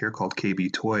chain up here called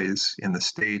KB Toys in the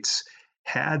States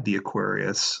had the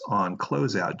Aquarius on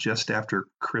closeout just after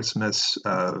Christmas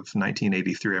of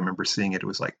 1983. I remember seeing it. It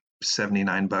was like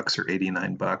 $79 or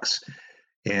 $89.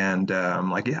 And I'm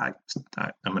like, yeah,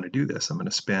 I'm going to do this. I'm going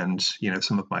to spend,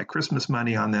 some of my Christmas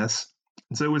money on this.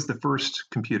 And so it was the first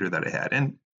computer that I had.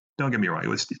 And don't get me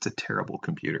wrong, it's a terrible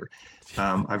computer.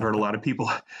 I've heard a lot of people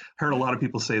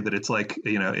say that it's like,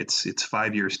 it's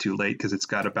 5 years too late because it's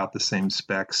got about the same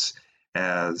specs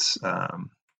as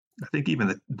I think even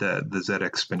the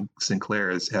ZX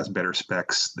Sinclair has better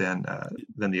specs than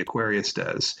the Aquarius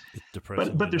does.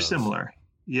 But they're similar.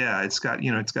 Yeah, it's got a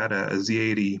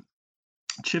Z80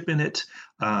 chip in it.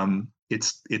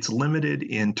 It's limited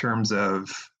in terms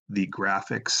of the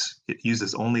graphics. It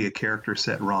uses only a character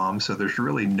set ROM, so there's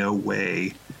really no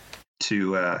way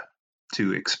to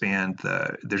expand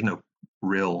there's no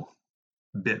real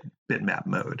bitmap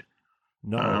mode.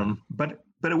 No. But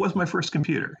it was my first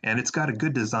computer, and it's got a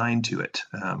good design to it.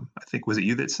 I think, was it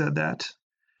you that said that?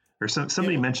 Or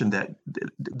somebody mentioned that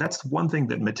that's one thing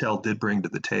that Mattel did bring to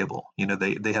the table.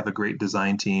 They have a great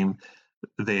design team.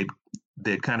 They'd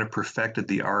kind of perfected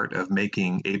the art of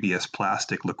making ABS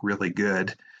plastic look really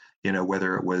good,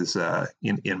 whether it was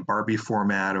in Barbie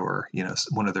format or,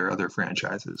 one of their other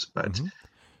franchises. But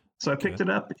so I picked it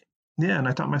up, and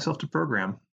I taught myself to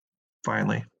program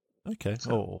finally. Okay.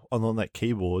 So. Oh, and on that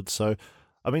keyboard. So,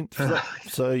 I mean,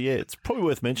 it's probably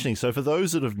worth mentioning. So for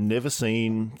those that have never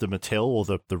seen the Mattel or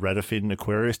the Radifin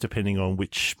Aquarius, depending on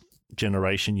which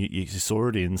generation you saw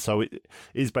it in, so it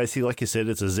is basically, like you said,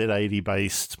 it's a Z80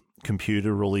 based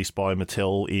computer released by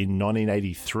Mattel in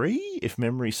 1983, if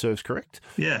memory serves correct.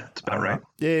 Yeah, that's about right.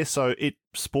 Yeah, so it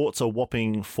sports a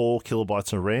whopping 4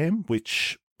 kilobytes of RAM,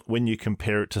 which when you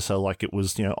compare it to, so like it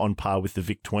was, on par with the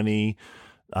VIC-20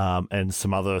 and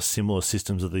some other similar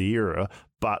systems of the era,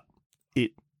 but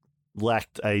it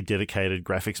lacked a dedicated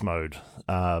graphics mode.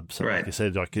 So like I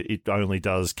said, like it only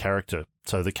does character.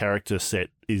 So the character set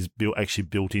is actually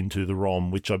built into the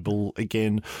ROM, which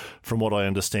again, from what I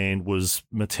understand, was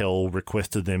Mattel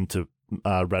requested them to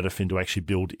Radifin to actually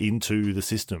build into the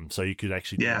system, so you could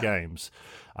actually do games.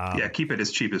 Keep it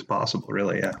as cheap as possible.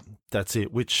 Really, yeah. That's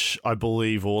it. Which I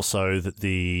believe also that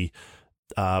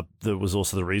there was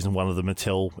also the reason one of the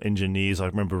Mattel engineers, I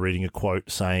remember reading a quote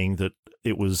saying that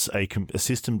it was a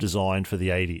system designed for the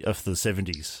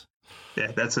 70s.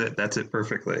 Yeah, that's it. That's it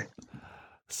perfectly.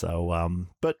 So,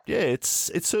 but yeah,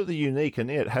 it's certainly unique,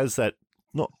 and it has that,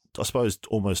 not, I suppose,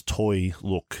 almost toy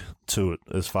look to it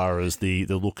as far as the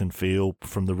look and feel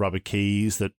from the rubber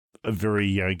keys that are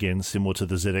very, again, similar to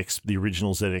the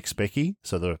original ZX Speccy,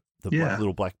 so the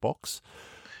little black box.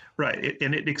 Right,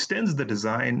 and it extends the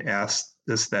design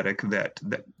aesthetic that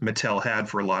Mattel had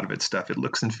for a lot of its stuff. It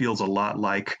looks and feels a lot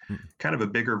like kind of a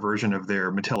bigger version of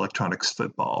their Mattel Electronics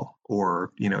Football,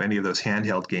 or any of those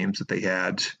handheld games that they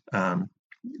had,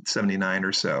 79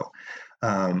 or so.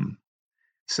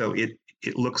 So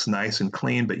it looks nice and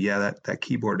clean, but yeah, that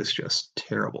keyboard is just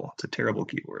terrible. It's a terrible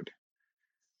keyboard.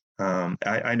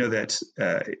 I know that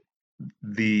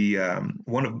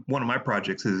one of my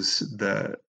projects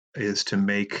is to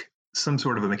make some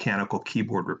sort of a mechanical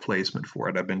keyboard replacement for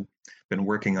it. I've been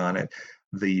working on it.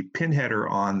 The pin header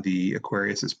on the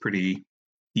Aquarius is pretty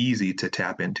easy to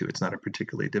tap into. It's not a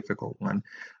particularly difficult one,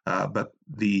 but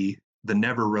the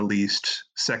never released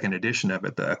second edition of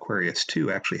it, the Aquarius 2,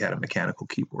 actually had a mechanical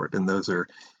keyboard, and those are,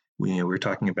 we were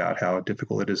talking about how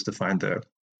difficult it is to find the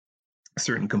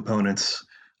certain components,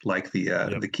 like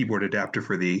the keyboard adapter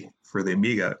for the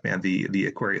Amiga, and the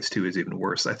Aquarius 2 is even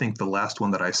worse. I think the last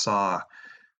one that I saw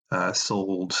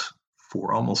sold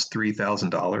for almost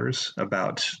 $3,000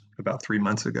 about 3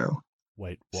 months ago.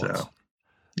 Wait, what? So,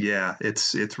 yeah,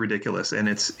 it's ridiculous, and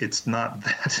it's not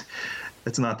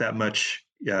that much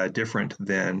different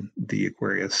than the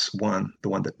Aquarius 1, the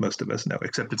one that most of us know,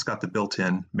 except it's got the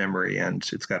built-in memory and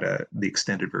it's got the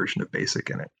extended version of BASIC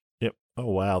in it. Yep. Oh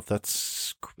wow, that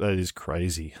is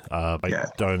crazy. I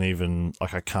don't even I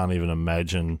can't even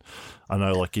imagine. I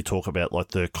know, like you talk about like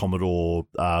the Commodore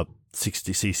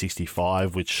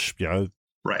C65, which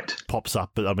pops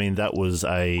up, but I mean that was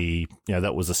a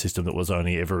system that was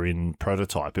only ever in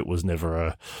prototype. It was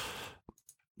never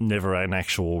an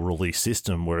actual release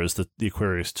system, whereas the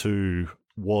Aquarius 2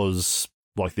 was,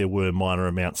 like, there were minor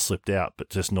amounts slipped out, but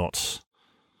just not.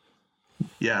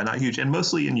 Yeah, not huge. And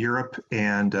mostly in Europe,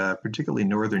 and particularly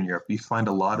Northern Europe. You find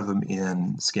a lot of them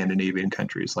in Scandinavian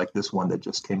countries, like this one that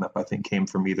just came up, I think came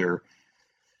from either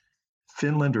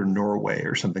Finland or Norway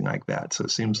or something like that. So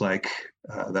it seems like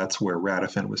that's where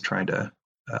Radifin was trying to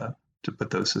put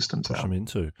those systems push out. them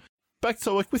into. Back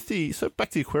to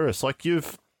the Aquarius, like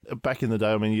back in the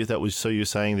day, I mean, you're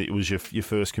saying that it was your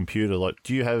first computer. Like,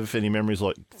 do you have any memories,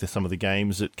 like some of the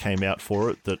games that came out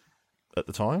for it that at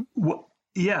the time? Well,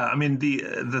 yeah, I mean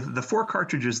the 4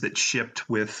 cartridges that shipped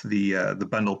with the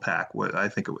bundle pack. I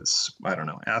think it was, I don't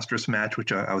know, Asterisk Match,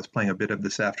 which I was playing a bit of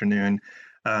this afternoon.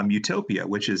 Utopia,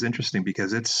 which is interesting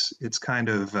because it's kind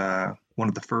of one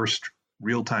of the first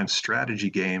real-time strategy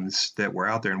games that were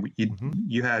out there, and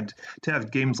you had to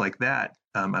have games like that.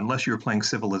 Unless you were playing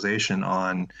Civilization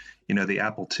on, the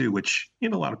Apple II, which, a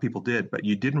lot of people did, but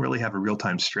you didn't really have a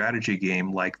real-time strategy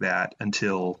game like that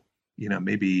until,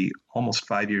 maybe almost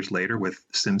 5 years later with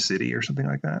SimCity or something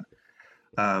like that.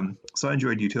 So I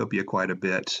enjoyed Utopia quite a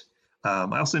bit.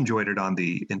 I also enjoyed it on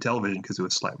the Intellivision because it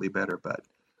was slightly better. But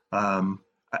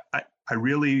I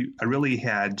really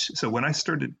had, so when I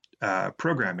started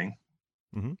programming,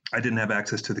 I didn't have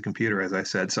access to the computer, as I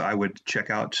said, so I would check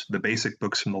out the basic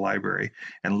books from the library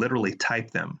and literally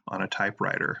type them on a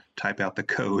typewriter, type out the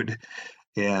code.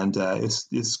 And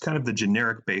it's kind of the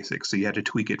generic basics, so you had to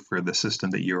tweak it for the system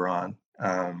that you're on.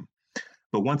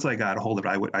 But once I got a hold of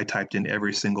it, I typed in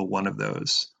every single one of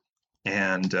those.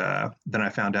 And then I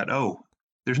found out, oh,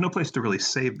 there's no place to really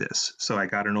save this. So I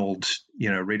got an old,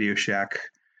 Radio Shack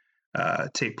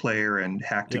tape player and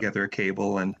hacked together a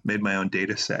cable and made my own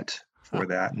data set for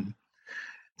that, and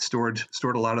stored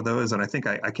a lot of those. And I think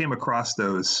I came across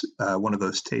those one of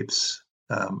those tapes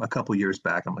a couple years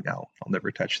back. I'm like, I'll never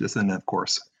touch this. And then, of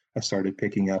course, I started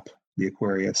picking up the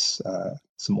Aquarius,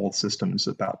 some old systems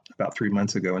about 3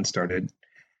 months ago, and started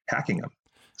hacking them.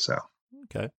 So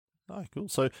okay, oh, cool.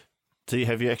 So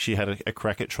have you actually had a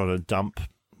crack at trying to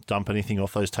dump anything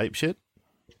off those tapes yet?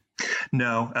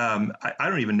 No, I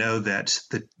don't even know that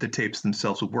the tapes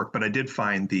themselves would work, but I did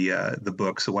find the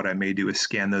book. So what I may do is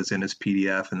scan those in as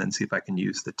PDF and then see if I can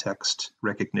use the text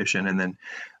recognition. And then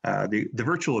the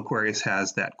virtual Aquarius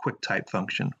has that quick type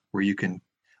function where you can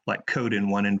like code in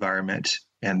one environment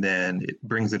and then it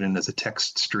brings it in as a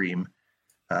text stream.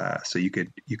 So you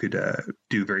could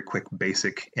do very quick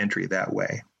basic entry that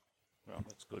way. Well,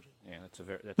 that's good. Yeah, that's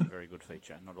a very good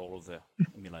feature. Not all of the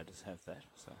emulators have that.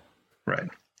 So right.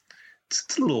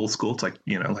 It's a little old school. It's like,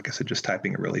 like I said, just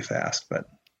typing it really fast, but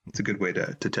it's a good way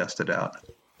to test it out.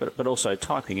 But also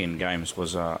typing in games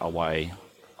was a way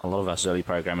a lot of us early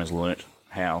programmers learnt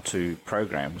how to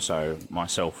program. So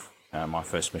myself, my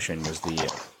first machine was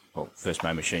first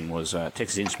Mo machine was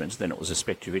Texas Instruments, then it was a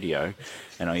Spectre Video,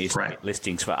 and I used to get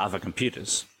listings for other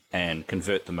computers and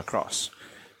convert them across.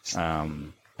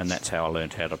 And that's how I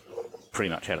learned pretty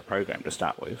much how to program to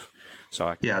start with.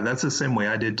 So that's the same way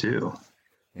I did too.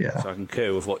 Yeah. So I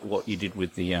concur with what you did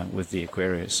with the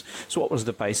Aquarius. So what was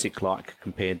the BASIC like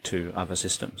compared to other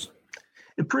systems?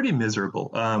 Pretty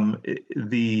miserable.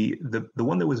 The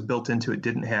one that was built into it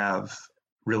didn't have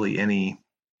really any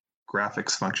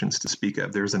graphics functions to speak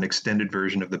of. There's an extended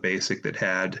version of the BASIC that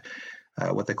had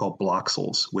what they call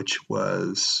bloxels, which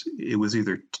was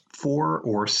either 4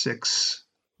 or 6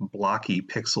 blocky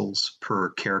pixels per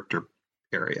character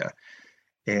area.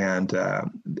 And,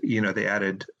 they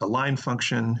added a line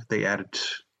function. They added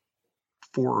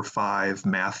 4 or 5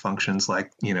 math functions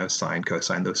like, sine,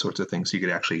 cosine, those sorts of things. So you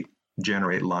could actually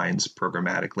generate lines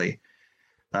programmatically,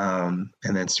 and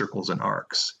then circles and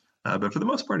arcs. But for the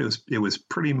most part, it was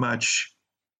pretty much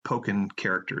poking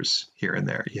characters here and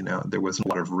there. There wasn't a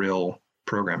lot of real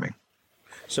programming.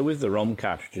 So with the ROM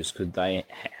cartridges, could they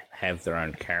have their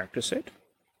own character set?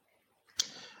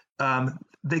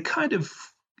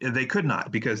 They could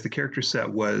not, because the character set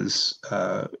was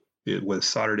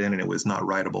soldered in and it was not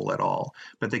writable at all.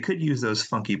 But they could use those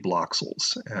funky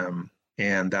bloxels,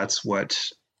 and that's what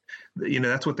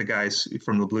the guys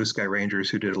from the Blue Sky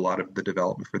Rangers, who did a lot of the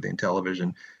development for the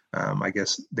Intellivision, I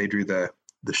guess they drew the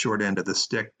short end of the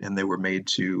stick, and they were made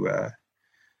to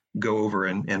go over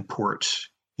and port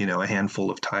a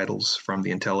handful of titles from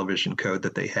the Intellivision code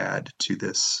that they had to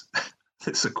this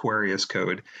Aquarius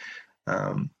code.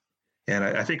 And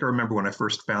I think I remember when I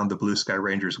first found the Blue Sky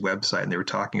Rangers website and they were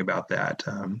talking about that,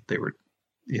 they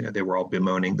were all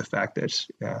bemoaning the fact that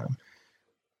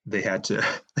they had to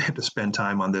spend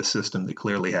time on this system that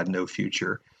clearly had no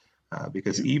future,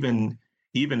 because even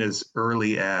as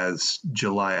early as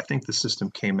July, I think the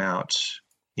system came out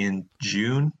in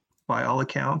June by all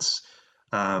accounts.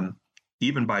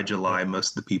 Even by July,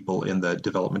 most of the people in the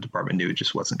development department knew it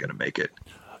just wasn't going to make it.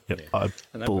 Yep. Yeah.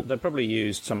 And they probably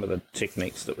used some of the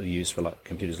techniques that were used for like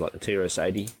computers like the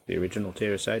TRS-80, the original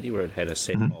TRS-80, where it had a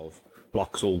set of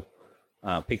bloxel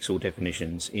pixel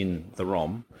definitions in the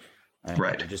ROM. And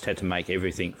you just had to make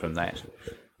everything from that.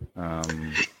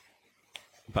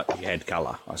 But you had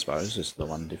color, I suppose, is the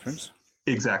one difference.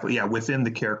 Exactly. Yeah, within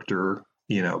the character,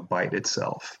 byte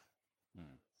itself.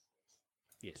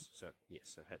 Yes. So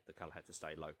the color had to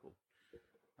stay local.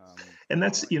 And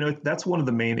that's one of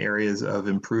the main areas of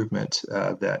improvement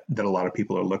that a lot of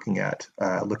people are looking at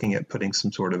putting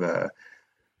some sort of a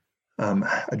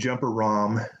jumper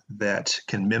ROM that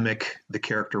can mimic the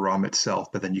character ROM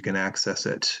itself, but then you can access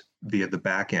it via the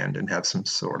back end and have some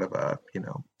sort of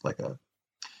like a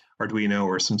Arduino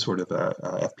or some sort of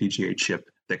a FPGA chip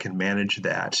that can manage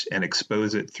that and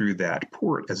expose it through that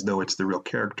port as though it's the real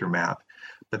character map.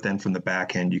 But then from the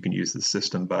back end, you can use the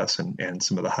system bus and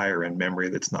some of the higher end memory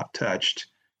that's not touched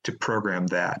to program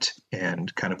that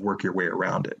and kind of work your way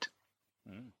around it.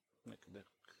 That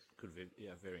could be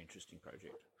a very interesting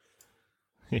project.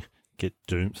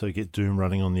 Get Doom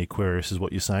running on the Aquarius is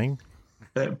what you're saying?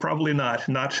 Probably not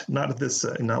with this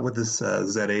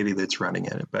Z80 that's running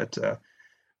in it. But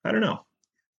I don't know.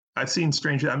 I've seen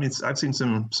I've seen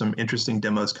some interesting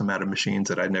demos come out of machines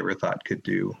that I never thought could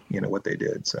do what they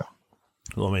did. So,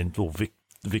 well, I mean,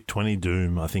 Vic 20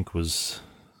 Doom, I think was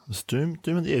Doom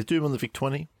on the Vic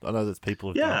 20. I know that people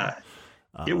have done.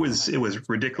 It was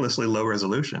ridiculously low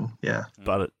resolution. Yeah,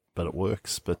 but it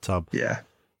works. But yeah,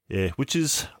 which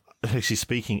is actually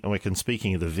speaking of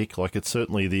the Vic, like it's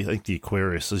certainly I think the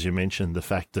Aquarius, as you mentioned, the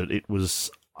fact that it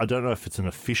was, I don't know if it's an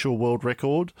official world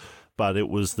record, but it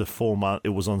was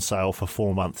it was on sale for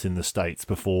 4 months in the States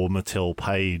before Mattel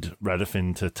paid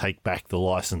Radofin to take back the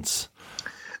license.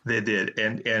 They did,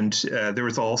 and there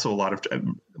was also a lot of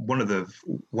one of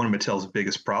Mattel's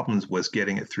biggest problems was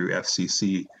getting it through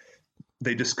FCC.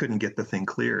 They just couldn't get the thing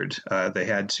cleared. They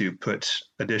had to put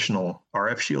additional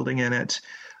RF shielding in it,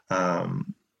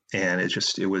 and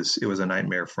it was a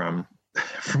nightmare from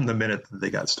the minute that they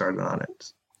got started on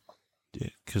it. Yeah,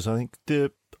 because I think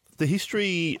the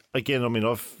history, again, I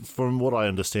mean, from what I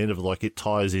understand of it, like it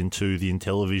ties into the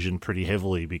Intellivision pretty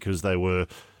heavily because they were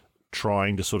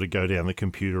trying to sort of go down the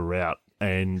computer route,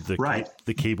 and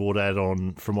the keyboard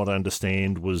add-on, from what I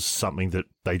understand, was something that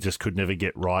they just could never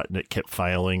get right, and it kept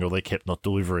failing or they kept not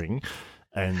delivering.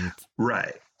 And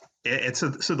right. And so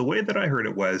the way that I heard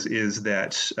it is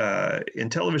that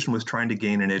Intellivision was trying to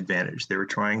gain an advantage. They were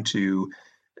trying to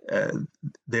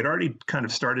they'd already kind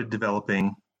of started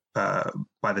developing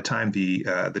by the time the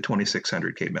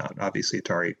 2600 came out. Obviously,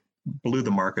 Atari blew the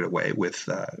market away with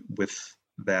the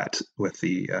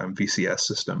VCS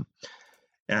system.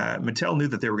 Mattel knew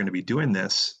that they were going to be doing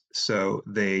this, so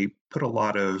they put a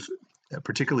lot of,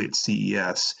 particularly at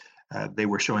CES, they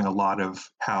were showing a lot of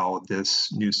how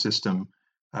this new system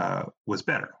was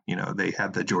better. They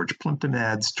had the George Plimpton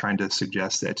ads trying to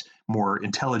suggest that more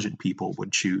intelligent people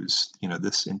would choose,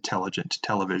 this intelligent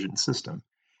television system.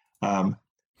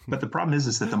 But the problem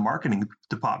is that the marketing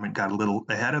department got a little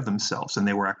ahead of themselves, and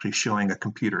they were actually showing a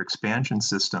computer expansion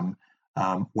system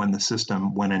when the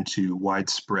system went into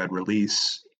widespread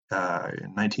release in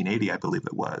 1980, I believe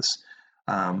it was.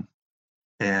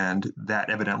 And that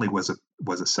evidently was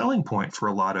a selling point for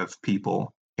a lot of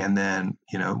people. And then,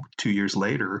 2 years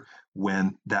later,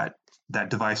 when that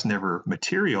device never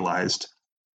materialized,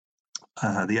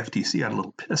 the FTC got a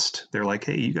little pissed. They're like,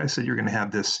 hey, you guys said you're going to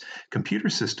have this computer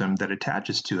system that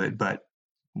attaches to it, but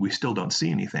we still don't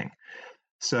see anything.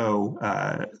 So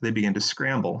they began to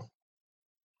scramble.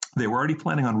 They were already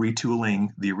planning on retooling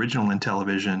the original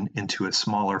Intellivision into a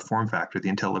smaller form factor,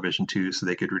 the Intellivision 2, so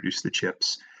they could reduce the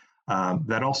chips.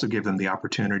 That also gave them the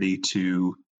opportunity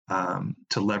to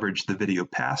leverage the video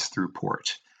pass-through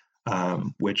port,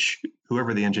 which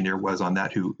whoever the engineer was on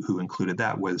that who included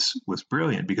that was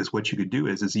brilliant, because what you could do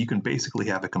is you can basically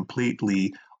have a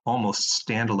completely almost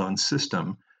standalone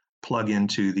system plug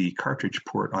into the cartridge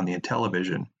port on the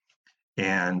Intellivision,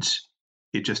 and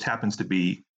it just happens to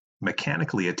be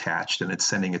mechanically attached and it's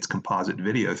sending its composite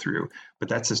video through, but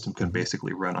that system can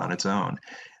basically run on its own.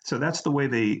 So that's the way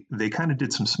they kind of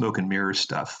did some smoke and mirror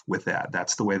stuff with that.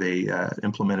 That's the way they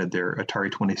implemented their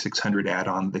Atari 2600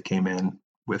 add-on that came in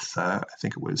with, I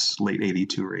think it was late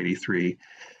 82 or 83.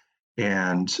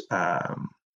 And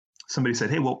somebody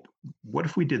said, hey, well, what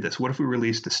if we did this? What if we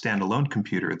released a standalone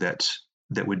computer that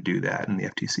would do that? And the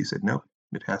FTC said, nope,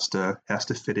 it has to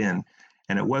fit in.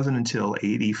 And it wasn't until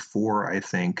 84, I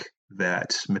think,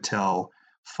 that Mattel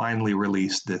finally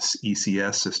released this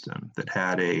ECS system that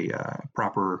had a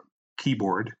proper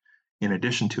keyboard in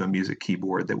addition to a music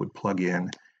keyboard that would plug in.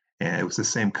 And it was the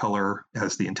same color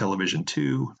as the Intellivision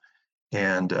 2.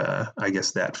 And I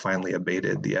guess that finally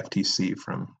abated the FTC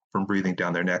from breathing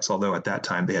down their necks, although at that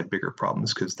time they had bigger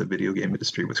problems because the video game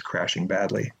industry was crashing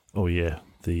badly. Oh, yeah.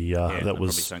 That was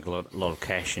probably sunk a lot of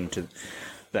cash into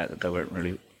that they weren't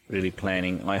really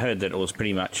planning. I heard that it was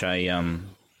pretty much a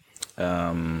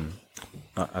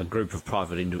group of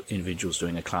private individuals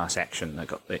doing a class action that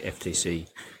got the FTC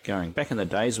going. Back in the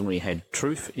days when we had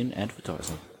truth in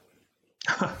advertising.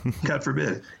 God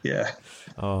forbid. Yeah.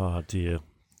 Oh, dear.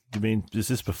 You mean, is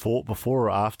this before or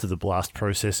after the blast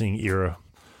processing era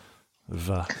of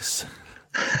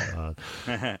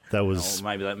that was...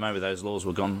 maybe those laws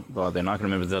were gone by then. I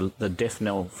can remember the death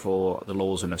knell for the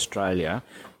laws in Australia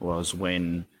was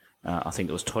when I think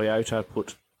it was Toyota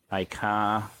put a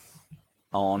car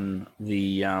on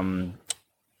the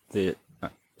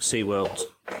SeaWorld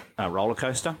roller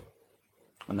coaster,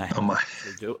 and they had to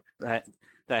actually do it.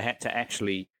 They had to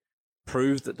actually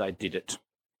prove that they did it.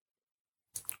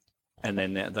 And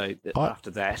then after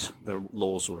that, the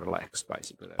laws were relaxed,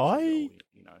 basically. I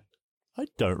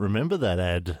don't remember that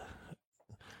ad.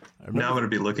 Now I'm going to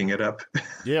be looking it up.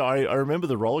 Yeah, I remember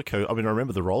the roller coaster. I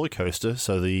remember the roller coaster.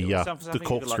 So the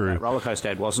corkscrew like roller coaster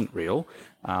ad wasn't real,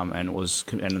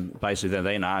 and basically they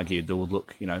then argued that, well,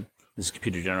 look, this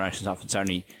computer generation stuff. It's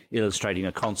only illustrating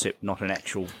a concept, not an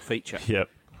actual feature. Yep.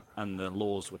 And the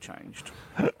laws were changed.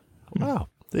 Wow,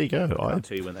 there you go. I can't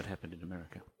tell you when that happened in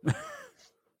America.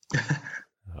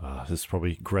 This is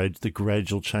probably the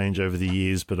gradual change over the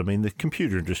years, but I mean, the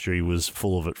computer industry was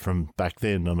full of it from back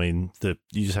then. I mean,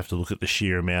 you just have to look at the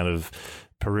sheer amount of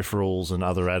peripherals and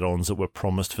other add-ons that were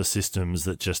promised for systems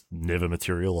that just never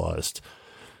materialized.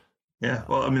 Yeah,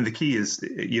 well, I mean, the key is,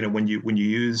 when you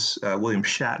use William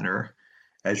Shatner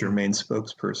as your main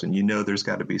spokesperson, there's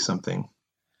got to be something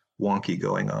wonky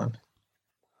going on.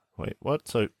 Wait, what?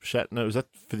 So Shatner, was that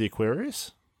for the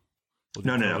Aquarius?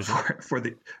 No,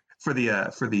 for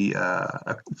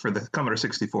the Commodore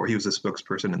 64, he was a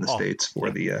spokesperson in the States for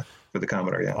the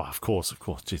Commodore. Yeah. Oh, of course.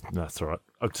 Jeez, no, that's all right.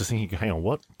 I was just thinking, hang on,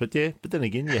 what? But yeah, but then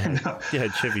again, you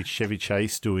had Chevy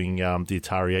Chase doing the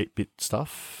Atari 8-bit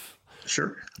stuff.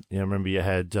 Sure. Yeah, I remember you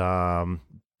had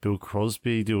Bill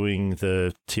Crosby doing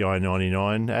the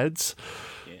TI-99 ads.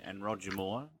 Yeah, and Roger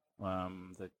Moore,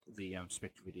 the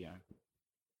Spectre Video.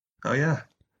 Oh yeah.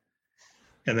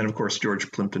 And then of course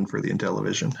George Plimpton for the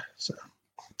Intellivision. So.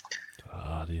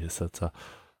 Yes, that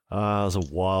was a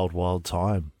wild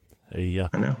time. I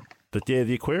know. But yeah,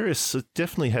 the Aquarius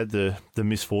definitely had the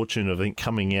misfortune of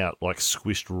coming out like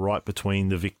squished right between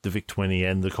the VIC-20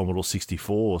 and the Commodore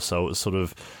 64. So it was sort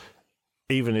of,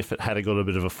 even if it had got a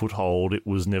bit of a foothold, it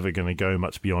was never going to go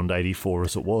much beyond 84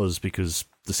 as it was, because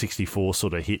the 64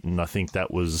 sort of hit, and I think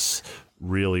that was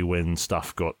really when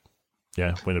stuff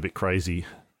went a bit crazy.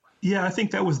 Yeah, I think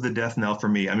that was the death knell for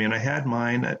me. I mean, I had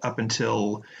mine up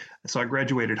until, so I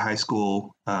graduated high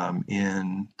school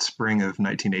in spring of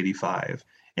 1985.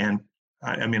 And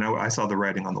I saw the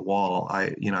writing on the wall.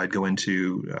 I'd go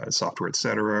into Software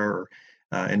Etc. or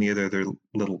any other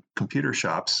little computer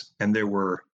shops, and there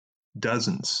were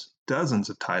dozens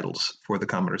of titles for the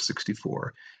Commodore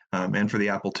 64 and for the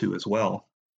Apple II as well.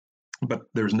 But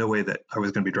there's no way that I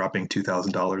was going to be dropping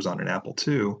 $2,000 on an Apple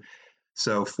II.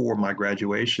 So for my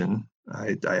graduation,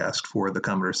 I asked for the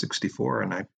Commodore 64,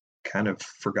 and I kind of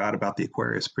forgot about the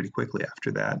Aquarius pretty quickly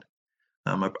after that.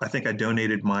 I think I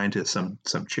donated mine to some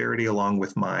charity along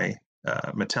with my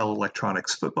Mattel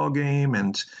Electronics football game,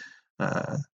 and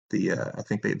I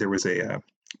think there was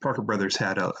Parker Brothers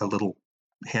had a little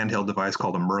handheld device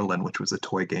called a Merlin, which was a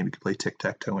toy game. You could play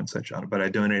tic-tac-toe and such on it. But I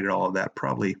donated all of that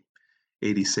probably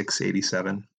 86,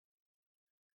 87.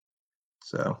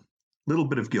 So. Little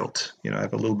bit of guilt, I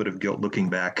have a little bit of guilt looking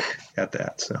back at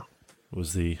that. So it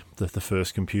was the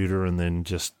first computer, and then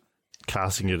just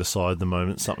casting it aside the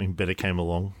moment something better came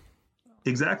along.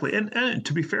 Exactly, and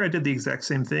to be fair, I did the exact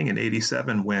same thing in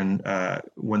 '87 when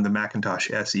the Macintosh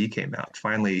SE came out.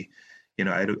 Finally,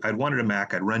 I'd wanted a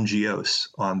Mac. I'd run GEOS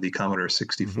on the Commodore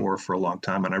 64 for a long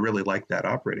time, and I really liked that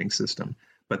operating system.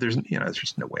 But there's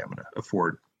just no way I'm going to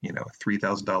afford a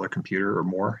 $3,000 computer or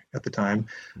more at the time.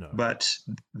 No. But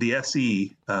the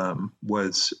SE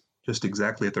was just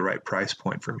exactly at the right price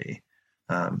point for me.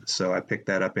 So I picked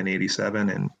that up in '87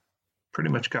 and pretty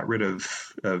much got rid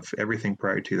of everything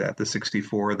prior to that. The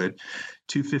 64, the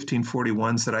two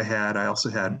 1541s that I had. I also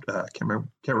had can't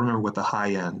remember what the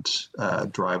high end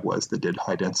drive was that did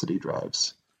high density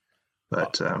drives.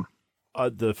 But the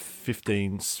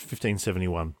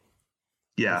 1571.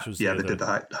 Yeah, that did the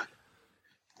high.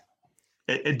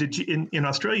 Did you in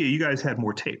Australia? You guys had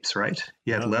more tapes, right?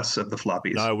 You had less of the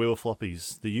floppies. No, we were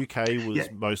floppies. The UK was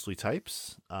mostly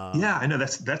tapes. Yeah, I know.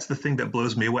 That's the thing that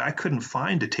blows me away. I couldn't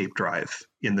find a tape drive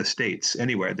in the States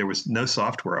anywhere. There was no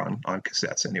software on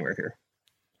cassettes anywhere here.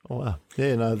 Oh wow!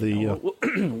 Yeah, no.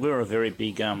 We're a very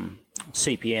big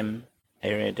CPM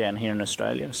area down here in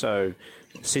Australia, so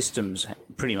systems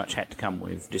pretty much had to come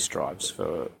with disk drives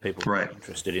for people who are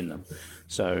interested in them.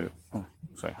 So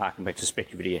harking back to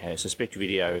Spectre Video here. So Spectre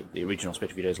Video, the original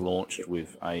Spectre Video is launched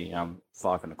with a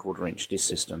 5.25-inch disk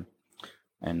system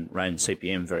and ran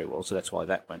CPM very well. So that's why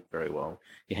that went very well.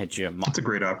 You had your... That's a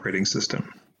great operating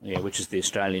system. Yeah, which is the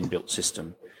Australian-built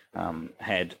system.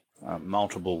 Had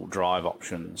multiple drive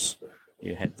options.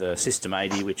 You had the System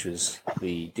 80, which was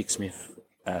the Dick Smith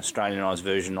Australianised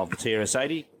version of the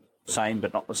TRS-80. Same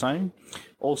but not the same.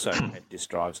 Also had disk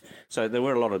drives. So there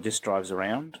were a lot of disk drives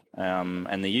around.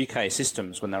 And the UK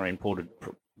systems, when they were imported,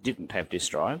 didn't have disk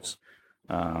drives.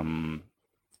 And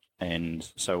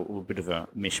and so a bit of a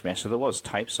mishmash. So there was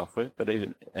tape software, but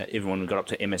even when we got up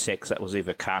to MSX, that was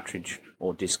either cartridge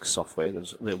or disc software.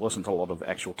 There wasn't a lot of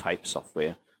actual tape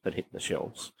software that hit the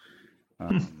shelves.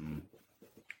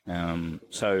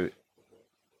 So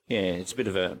yeah, it's a bit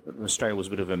of Australia was a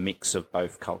bit of a mix of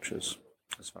both cultures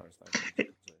as far as that.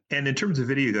 And in terms of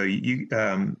video, though,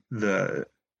 the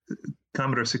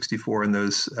Commodore 64 and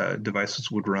those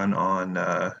devices would run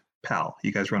on PAL.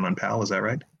 You guys run on PAL, is that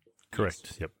right?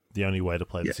 Correct. Yep. The only way to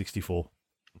play the 64.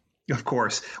 Of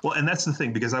course. Well, and that's the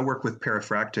thing, because I work with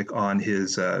Parafractic on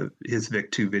his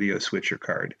VIC-2 video switcher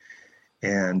card.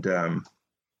 And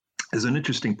it's an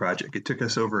interesting project. It took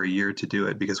us over a year to do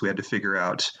it because we had to figure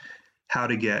out how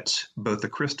to get both the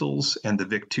crystals and the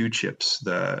VIC-2 chips,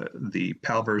 the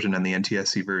PAL version and the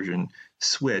NTSC version,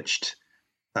 switched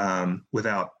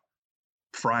without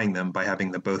frying them by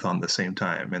having them both on the same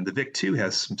time. And the VIC-2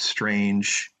 has some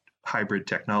strange hybrid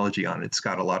technology on it. It's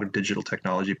got a lot of digital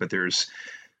technology, but there's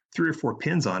 3 or 4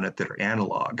 pins on it that are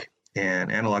analog,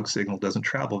 and analog signal doesn't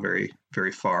travel very,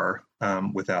 very far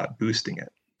without boosting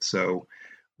it. So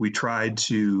we tried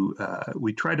to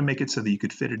make it so that you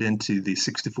could fit it into the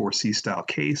 64C style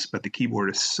case, but the keyboard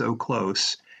is so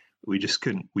close, we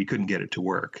couldn't get it to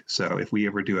work. So if we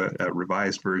ever do a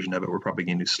revised version of it, we're probably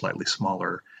going to do slightly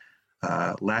smaller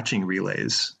latching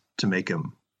relays to make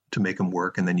them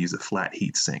work, and then use a flat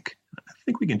heat sink. I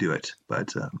think we can do it,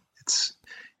 but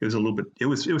it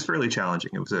was fairly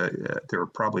challenging. There were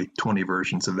probably 20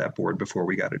 versions of that board before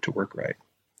we got it to work right.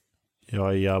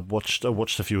 Yeah, I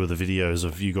watched a few of the videos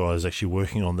of you guys actually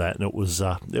working on that, and it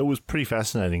was pretty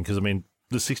fascinating because, I mean,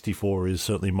 the 64 is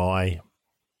certainly my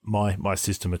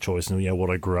system of choice, and what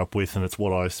I grew up with, and it's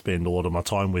what I spend a lot of my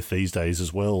time with these days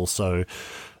as well. So,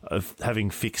 having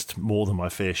fixed more than my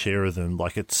fair share of them,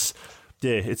 it's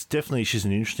definitely, she's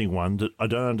an interesting one. I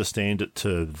don't understand it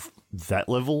to that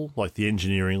level. Like, the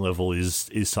engineering level is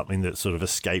something that sort of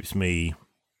escapes me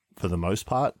for the most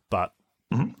part, but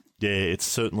it's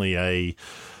certainly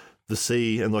the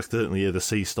C, and the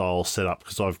C style setup,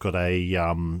 because I've got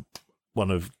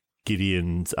one of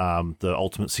Gideon's the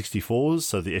Ultimate 64s,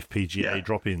 so the FPGA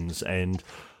drop-ins, and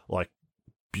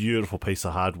beautiful piece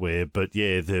of hardware, but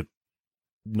they're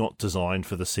not designed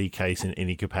for the C case in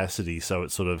any capacity, so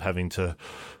it's sort of having to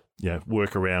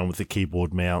work around with the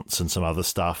keyboard mounts and some other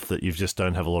stuff that you just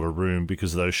don't have a lot of room,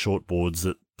 because those short boards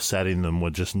that sat in them were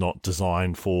just not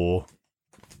designed for.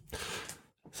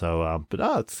 So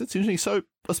it's interesting. So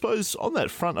I suppose on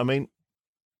that front, I mean,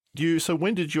 so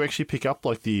when did you actually pick up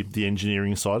the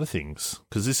engineering side of things?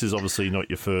 Because this is obviously not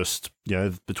your first,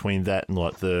 between that and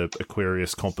the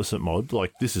Aquarius composite mod,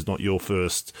 this is not your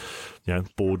first,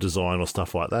 board design or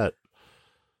stuff like that.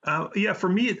 For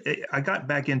me, I got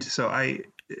back into,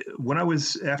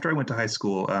 after I went to high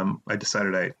school, I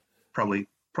decided probably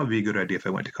be a good idea if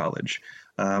I went to college.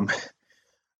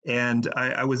 And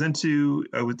I'd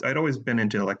always been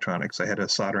into electronics. I had a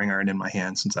soldering iron in my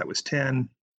hand since I was 10.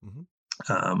 Mm-hmm.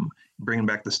 Bringing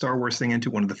back the Star Wars thing into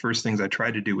one of the first things I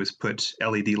tried to do was put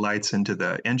LED lights into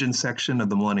the engine section of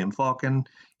the Millennium Falcon,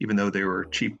 even though they were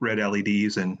cheap red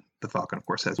LEDs, and the Falcon, of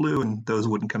course, has blue, and those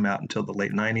wouldn't come out until the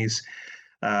late 90s.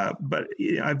 But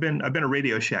I've been a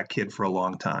Radio Shack kid for a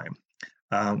long time.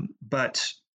 And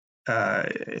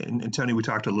Tony, we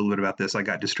talked a little bit about this. I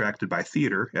got distracted by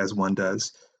theater, as one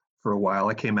does, for a while.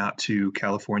 I came out to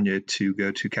California to go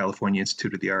to California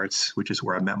Institute of the Arts, which is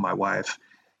where I met my wife,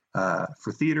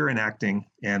 for theater and acting.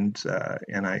 And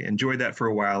I enjoyed that for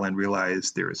a while and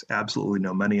realized there is absolutely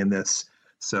no money in this.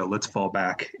 So let's fall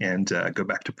back and go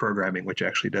back to programming, which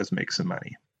actually does make some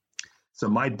money. So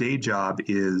my day job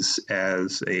is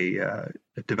as a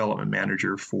development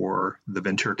manager for the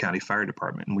Ventura County Fire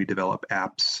Department, and we develop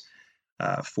apps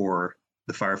for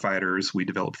the firefighters. We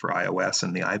develop for iOS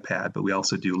and the iPad, but we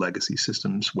also do legacy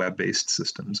systems, web-based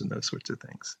systems, and those sorts of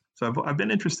things. So I've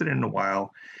been interested in it a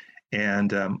while,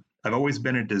 and I've always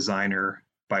been a designer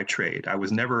by trade. I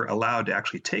was never allowed to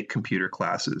actually take computer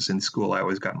classes in school. I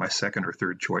always got my second or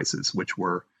third choices, which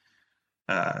were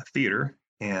theater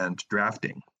and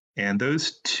drafting. And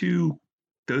those two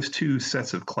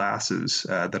sets of classes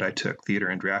that I took, theater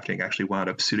and drafting, actually wound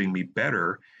up suiting me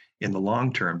better in the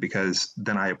long term, because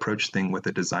then I approached things with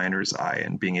a designer's eye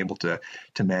and being able to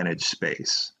manage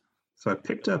space. So I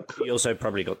picked up. You also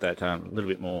probably got that a little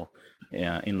bit more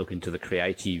in look into the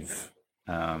creative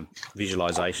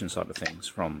visualization side of things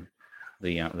from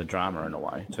the drama in a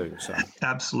way too. So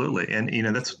absolutely,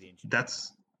 and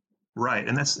that's right,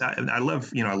 and I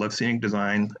love seeing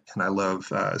design, and I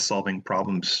love solving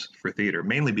problems for theater,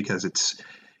 mainly because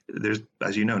there's,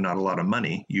 as you know, not a lot of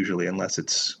money usually, unless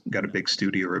it's got a big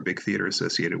studio or a big theater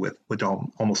associated with, which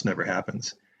almost never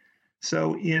happens.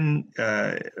 So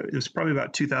it was probably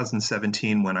about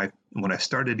 2017 when I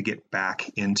started to get back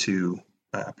into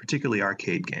particularly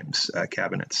arcade games,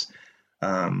 cabinets.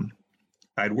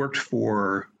 I'd worked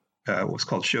for what was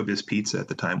called Showbiz Pizza at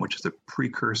the time, which is a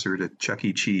precursor to Chuck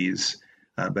E. Cheese,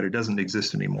 but it doesn't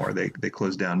exist anymore. They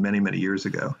closed down many, many years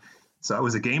ago. So I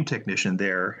was a game technician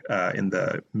there in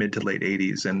the mid to late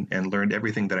 80s and learned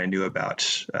everything that I knew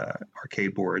about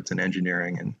arcade boards and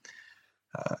engineering and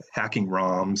hacking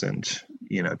ROMs and,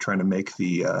 trying to make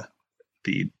the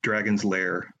Dragon's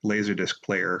Lair Laserdisc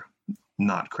player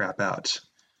not crap out.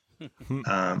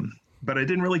 But I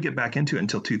didn't really get back into it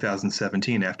until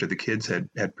 2017 after the kids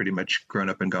had pretty much grown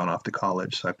up and gone off to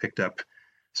college. So I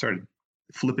started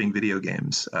flipping video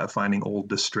games, finding old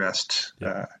distressed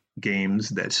games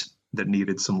that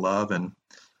needed some love and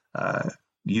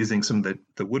using some of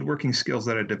the woodworking skills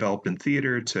that I developed in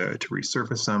theater to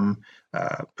resurface them,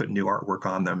 put new artwork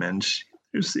on them, and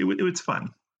it was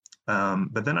fun.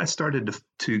 But then I started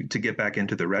to get back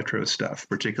into the retro stuff,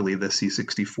 particularly the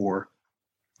C64,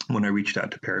 when I reached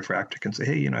out to Perifractic and say,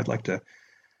 hey, I'd like to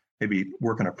maybe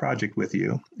work on a project with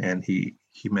you. And he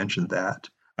mentioned that.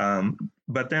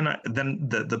 But then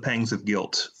the pangs of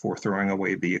guilt for throwing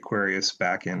away the Aquarius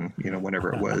back in,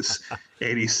 whenever it was,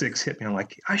 86 hit me. I'm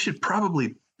like, I should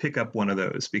probably pick up one of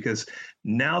those, because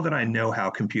now that I know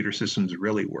how computer systems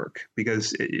really work,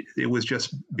 because it was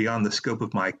just beyond the scope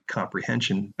of my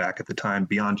comprehension back at the time,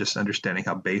 beyond just understanding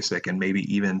how basic and maybe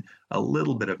even a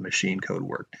little bit of machine code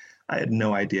worked. I had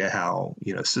no idea how,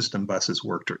 system buses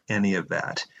worked or any of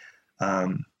that.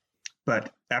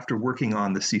 But after working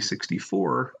on the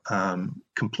C64,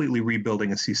 completely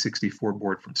rebuilding a C64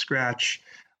 board from scratch,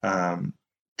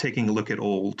 taking a look at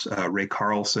old Ray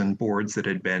Carlson boards that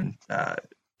had been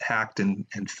hacked and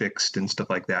fixed and stuff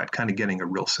like that, kind of getting a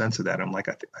real sense of that. I'm like,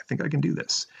 I think I can do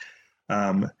this.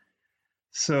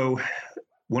 So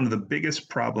one of the biggest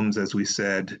problems, as we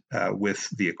said, with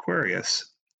the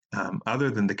Aquarius,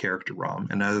 other than the character ROM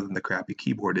and other than the crappy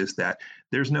keyboard, is that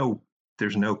there's no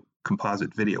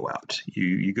composite video out.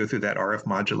 You go through that RF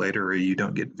modulator or you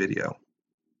don't get video.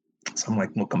 So I'm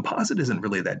like, well, composite isn't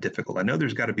really that difficult. I know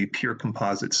there's got to be pure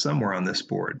composite somewhere on this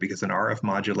board, because an RF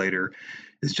modulator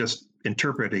is just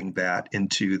interpreting that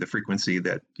into the frequency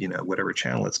that, whatever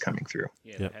channel it's coming through.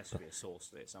 Yeah, there has to be a source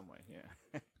there somewhere.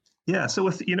 Yeah. Yeah. So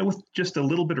with just a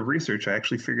little bit of research, I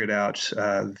actually figured out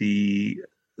the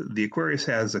Aquarius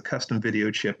has a custom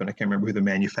video chip, and I can't remember who the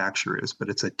manufacturer is, but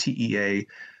it's a TEA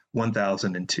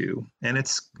 1002, and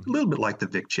it's a little bit like the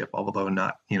VIC chip, although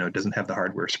not, it doesn't have the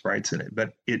hardware sprites in it,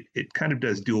 but it kind of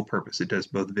does dual purpose. It does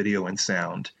both video and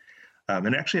sound,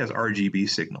 and actually has RGB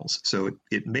signals. So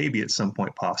it may be at some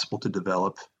point possible to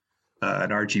develop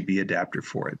an RGB adapter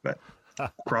for it, but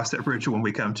cross that bridge when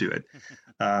we come to it.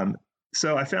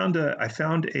 So I found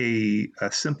a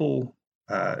simple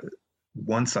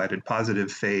one-sided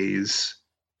positive phase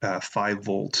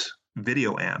 5-volt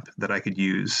video amp that I could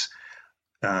use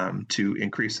to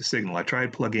increase the signal. I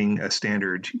tried plugging a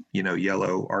standard,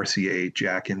 yellow RCA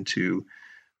jack into,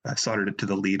 soldered it to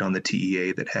the lead on the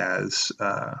TEA that has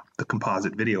the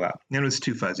composite video out. And it was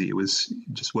too fuzzy. It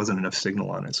just wasn't enough signal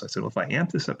on it. So I said, well, if I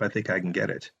amp this up, I think I can get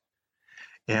it.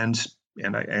 And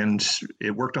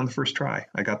it worked on the first try.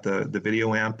 I got the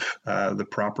video amp, the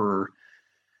proper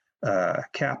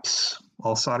caps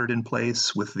all soldered in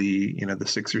place with the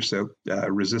 6 or so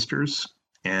resistors,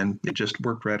 and it just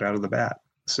worked right out of the bat.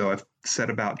 So I've set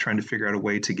about trying to figure out a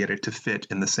way to get it to fit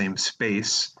in the same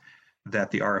space that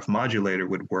the RF modulator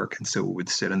would work, and so it would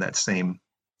sit in that same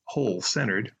hole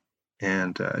centered.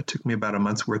 And it took me about a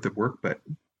month's worth of work, but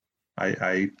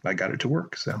I got it to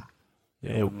work. So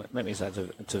yeah, let me say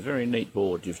it's a very neat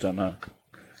board. You've done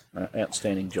an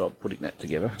outstanding job putting that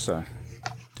together. So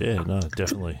yeah, no,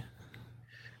 definitely.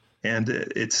 And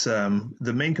it's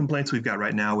the main complaints we've got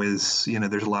right now is,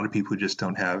 there's a lot of people who just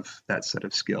don't have that set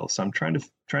of skills. So I'm trying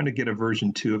to get a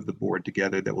version 2 of the board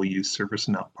together that will use surface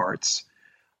mount parts,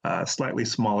 slightly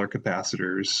smaller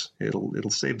capacitors.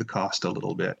 It'll save the cost a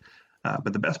little bit.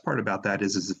 But the best part about that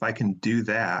is if I can do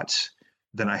that,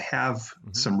 then I have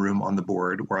some room on the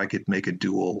board where I could make a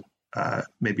dual,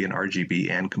 maybe an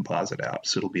RGB and composite out.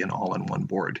 So it'll be an all-in-one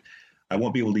board. I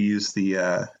won't be able to use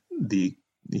the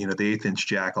 1/8-inch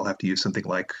jack. I'll have to use something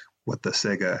like what the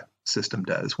Sega system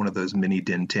does, one of those mini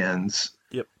DIN 10s.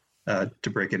 Yep. To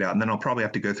break it out. And then I'll probably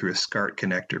have to go through a SCART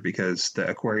connector because the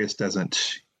Aquarius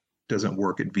doesn't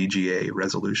work at VGA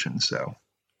resolution. So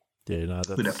yeah, no,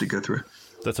 we'd have to go through.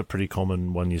 That's a pretty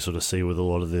common one you sort of see with a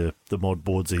lot of the mod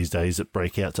boards these days that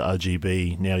break out to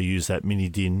RGB. Now use that mini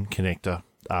DIN connector.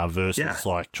 versus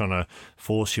like trying to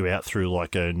force you out through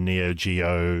like a Neo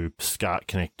Geo SCART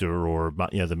connector or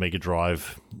the Mega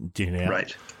Drive DIN out.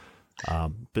 Right.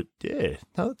 But yeah,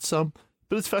 no, it's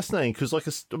but it's fascinating because like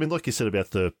you said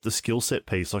about the skill set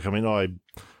piece. Like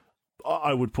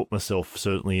I would put myself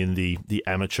certainly in the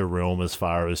amateur realm as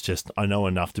far as just I know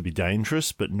enough to be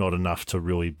dangerous, but not enough to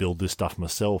really build this stuff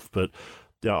myself. But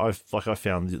I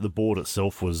found the board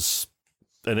itself was,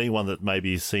 and anyone that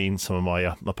maybe has seen some of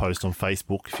my post on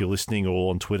Facebook, if you're listening, or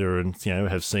on Twitter, and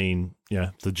have seen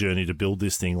the journey to build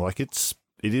this thing, like it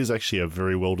is actually a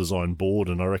very well designed board,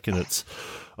 and I reckon it's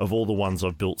of all the ones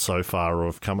I've built so far or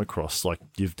I've come across, like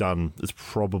it's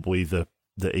probably the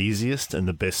easiest and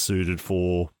the best suited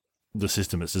for the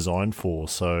system it's designed for.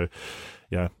 So,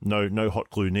 no hot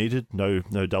glue needed, no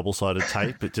double-sided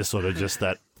tape. It just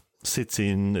that sits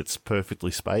in. It's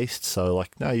perfectly spaced. So,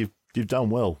 like, no, you've done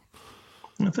well.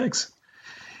 Well, thanks.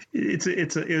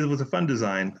 It was a fun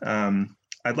design.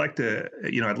 I'd like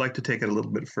to take it a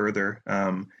little bit further.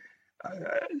 I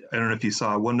don't know if you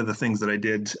saw, one of the things that I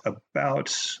did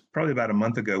probably about a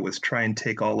month ago was try and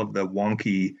take all of the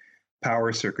wonky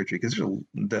power circuitry, because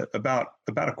about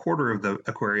a quarter of the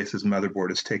Aquarius's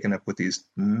motherboard is taken up with these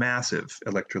massive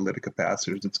electrolytic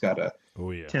capacitors. It's got a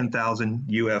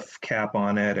 10,000 UF cap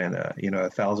on it and a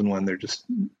 1,000 one. They're just,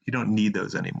 you don't need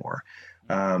those anymore.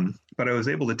 But I was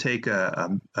able to take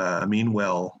a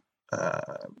Meanwell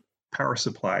power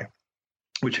supply,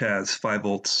 which has 5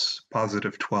 volts,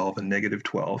 positive 12 and negative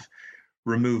 12,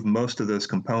 remove most of those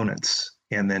components,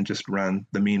 and then just run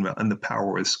the Meanwell, and the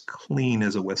power was clean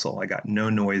as a whistle. I got no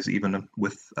noise even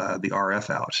with the RF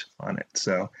out on it.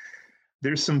 So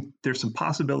there's some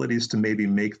possibilities to maybe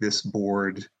make this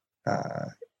board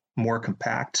more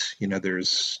compact.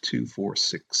 There's 2, 4,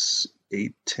 6,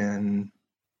 8, 10,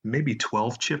 maybe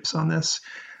 12 chips on this,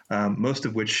 most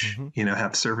of which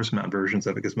have surface mount versions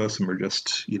of it, because most of them are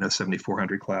just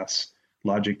 7400 class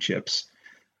logic chips.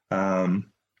 2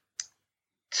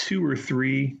 or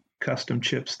 3 custom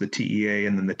chips, the TEA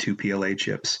and then the 2 PLA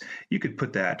chips. You could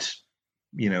put that,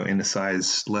 in a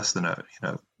size less than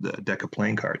the deck of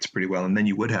playing cards pretty well, and then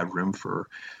you would have room for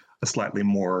a slightly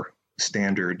more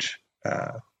standard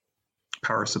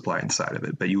power supply inside of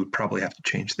it. But you would probably have to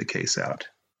change the case out.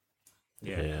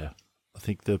 Yeah. I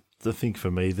think the thing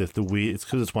for me, it's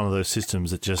because it's one of those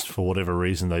systems that just for whatever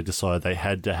reason they decided they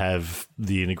had to have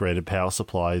the integrated power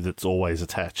supply that's always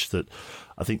attached. That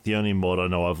I think the only mod I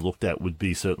know I've looked at would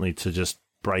be certainly to just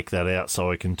break that out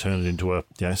so I can turn it into a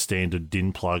standard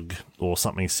DIN plug or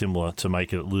something similar to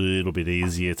make it a little bit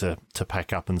easier to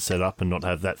pack up and set up and not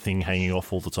have that thing hanging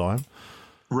off all the time.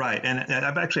 Right, and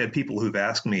I've actually had people who've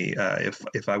asked me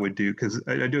if I would do, because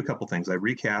I do a couple things. I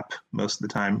recap most of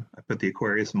the time. I put the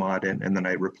Aquarius mod in, and then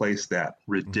I replace that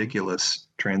ridiculous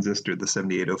transistor, the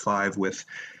 7805, with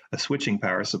a switching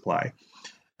power supply.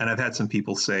 And I've had some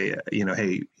people say,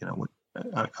 hey,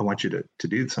 I want you to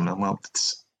do something. Well,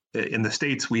 in the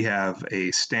States, we have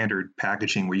a standard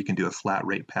packaging where you can do a flat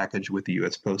rate package with the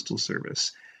U.S. Postal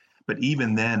Service. But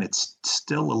even then, it's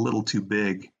still a little too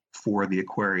big for the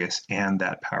Aquarius and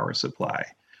that power supply.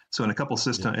 So in a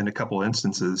couple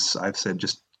instances, I've said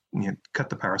just cut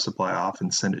the power supply off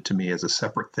and send it to me as a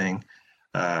separate thing,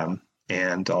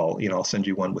 and I'll send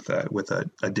you one with a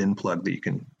DIN plug that you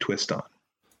can twist on.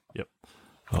 Yep.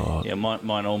 Yeah,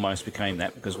 mine almost became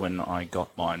that, because when I got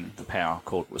mine, the power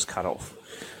cord was cut off.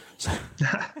 So I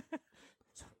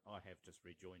have just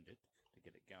rejoined it to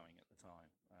get it going at the time.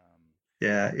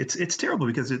 Yeah, it's terrible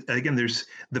because again, there's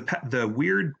the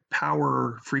weird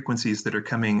power frequencies that are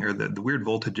coming, or the weird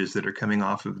voltages that are coming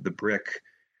off of the brick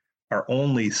are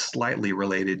only slightly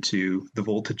related to the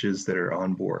voltages that are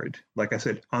on board. Like I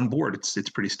said, on board it's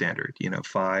pretty standard,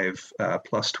 5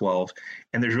 plus 12,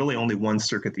 and there's really only one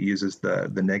circuit that uses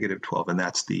the negative 12, and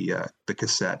that's the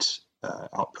cassette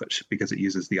output, because it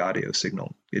uses the audio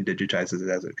signal. It digitizes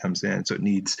it as it comes in, so it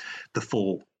needs the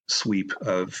full sweep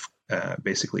of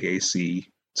basically AC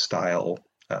style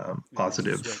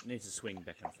positive. Needs to swing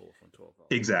back and forth from 12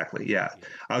 volts. Exactly. Yeah.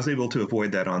 I was able to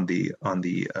avoid that on the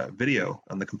video,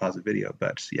 on the composite video,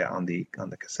 but yeah, on the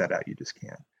cassette out, you just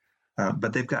can't.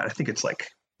 But they've got, I think it's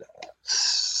like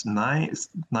 9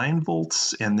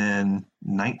 volts and then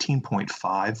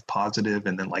 19.5 positive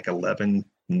and then like 11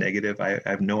 negative. I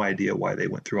have no idea why they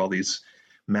went through all these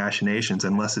machinations,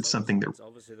 unless it's something that... It's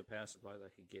obviously the power supply they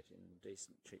could get in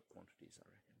decent, cheap quantities, I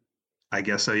reckon. I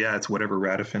guess so, yeah. It's whatever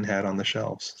Radifin had on the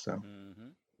shelves. So,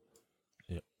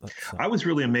 Yep, I was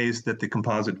really amazed that the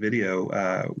composite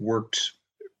video worked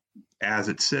as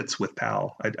it sits with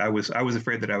PAL. I was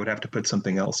afraid that I would have to put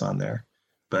something else on there,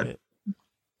 but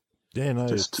Yeah, no,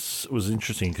 it was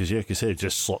interesting because, like you said, it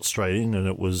just slots straight in and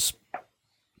it was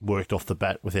worked off the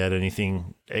bat without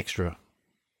anything extra.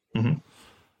 Mm-hmm.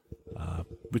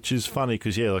 Which is funny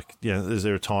because,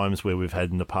 there are times where we've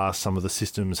had in the past some of the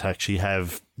systems actually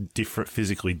have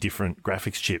physically different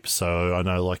graphics chips. So I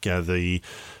know, the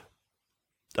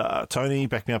Tony,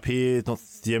 back me up here, not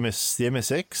the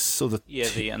MSX or the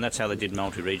and that's how they did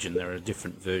multi-region. There are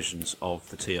different versions of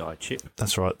the TI chip.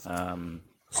 That's right.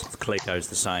 The Coleco's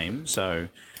the same, so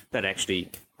that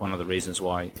actually one of the reasons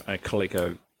why a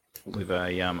Coleco with a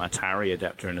Atari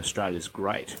adapter in Australia is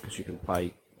great, because you can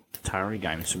play Atari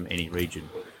games from any region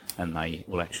and they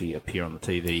will actually appear on the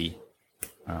TV.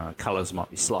 Colours might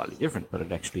be slightly different, but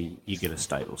you get a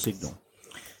stable signal.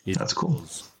 That's cool.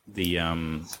 The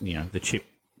chip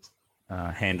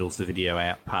handles the video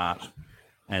out part,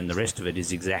 and the rest of it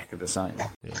is exactly the same.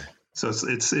 Yeah. So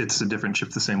it's a different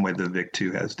chip, the same way the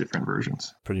VIC-2 has different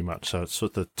versions. Pretty much. So it's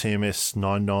with the TMS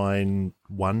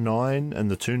 9919 and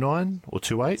the 29 or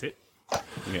 28. That's it.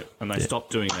 Yeah, and they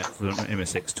stopped doing that for the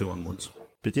MSX2 onwards.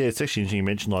 But yeah, it's actually interesting you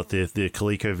mentioned the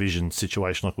ColecoVision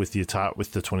situation, with the Atari,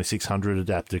 with the 2600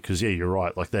 adapter, because you're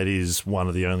right. That is one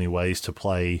of the only ways to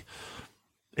play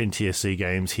NTSC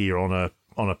games here on a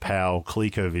PAL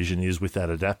ColecoVision is with that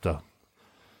adapter,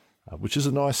 which is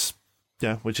a nice.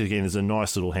 Yeah, which again is a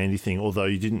nice little handy thing, although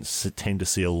you didn't tend to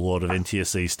see a lot of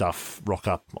NTSC stuff rock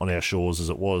up on our shores as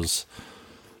it was.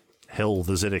 Hell,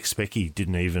 the ZX Speccy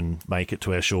didn't even make it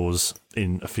to our shores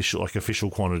in official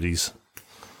quantities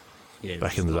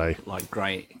back in the day. Like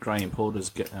grey importers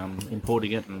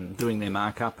importing it and doing their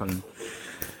markup, and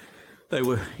they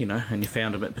were, and you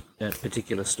found them at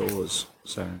particular stores.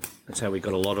 So that's how we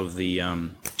got a lot of the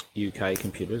UK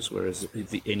computers, whereas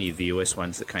any of the US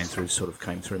ones that came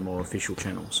through more official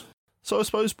channels. So I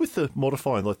suppose with the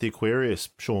modifying, like the Aquarius,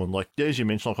 Sean, as you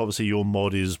mentioned, obviously your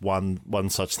mod is one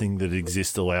such thing that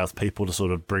exists, allows people to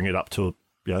sort of bring it up to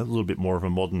a little bit more of a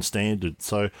modern standard.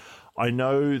 So I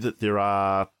know that there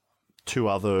are two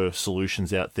other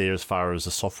solutions out there as far as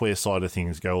the software side of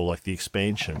things go, like the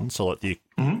expansion. So the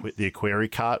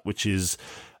AquariCart, which is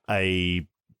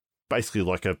basically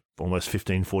like a almost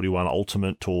 1541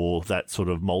 Ultimate, or that sort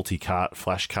of multi-cart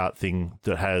flash cart thing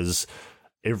that has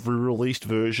every released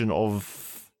version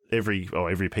of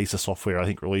every piece of software I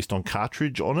think released on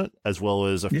cartridge on it, as well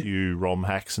as a few ROM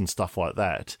hacks and stuff like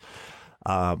that.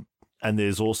 And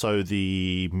there's also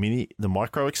the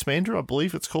micro expander, I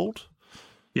believe it's called.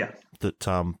 Yeah.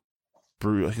 That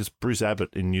Bruce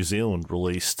Abbott in New Zealand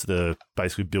released, the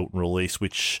basically built and released,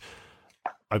 which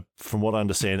from what I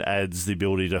understand, adds the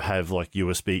ability to have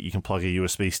USB. You can plug a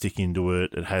USB stick into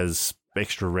it. It has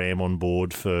extra RAM on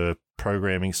board for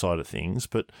programming side of things.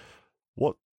 But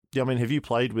have you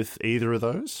played with either of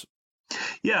those?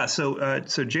 Yeah. So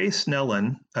Jay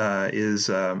Snellen is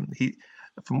he.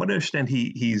 From what I understand,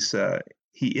 he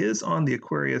is on the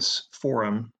Aquarius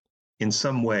forum in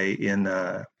some way.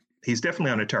 He's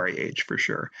definitely on Atari Age for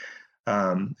sure.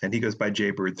 And he goes by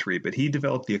Jaybird3, but he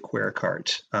developed the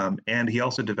AquariCart, and he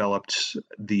also developed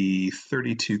the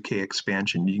 32K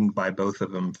expansion. You can buy both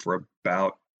of them for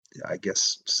about, I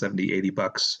guess,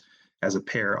 $70-$80 as a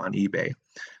pair on eBay.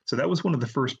 So that was one of the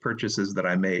first purchases that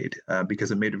I made,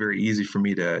 because it made it very easy for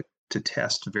me to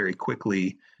test very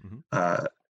quickly,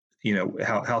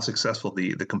 how successful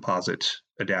the composite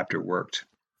adapter worked.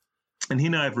 And he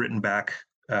and I have written back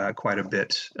quite a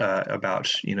bit about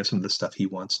some of the stuff he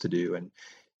wants to do, and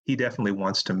he definitely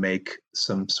wants to make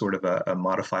some sort of a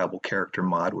modifiable character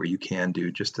mod where you can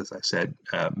do, just as I said,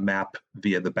 map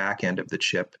via the back end of the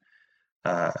chip,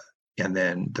 and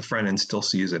then the front end still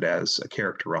sees it as a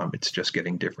character ROM. It's just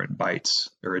getting different bytes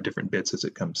or different bits as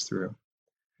it comes through.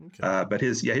 Okay. But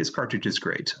his cartridge is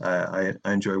great. I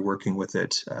enjoy working with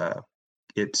it.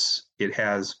 It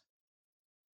has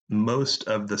most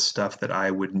of the stuff that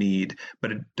I would need, but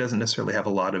it doesn't necessarily have a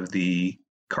lot of the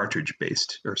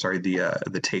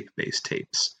the tape-based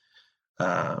tapes.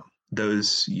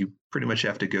 Those you pretty much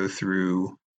have to go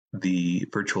through the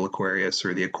Virtual Aquarius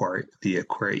or the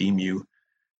Aquariemu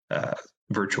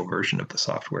virtual version of the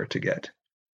software to get.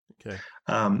 Okay.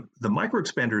 The micro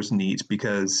expander is neat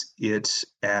because it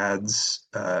adds,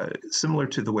 similar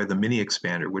to the way the mini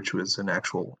expander, which was an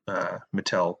actual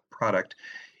Mattel product,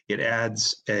 it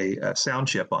adds a sound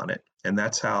chip on it, and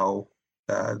that's how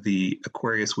the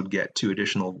Aquarius would get 2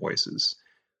 additional voices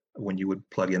when you would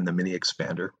plug in the mini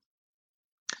expander.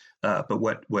 But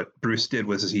what Bruce did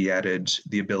was he added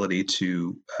the ability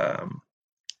to,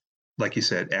 like you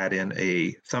said, add in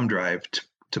a thumb drive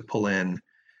to pull in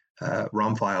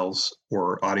ROM files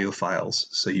or audio files,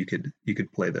 so you could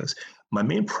play those. My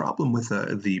main problem with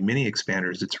the mini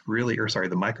expanders,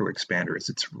 the micro expanders,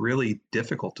 it's really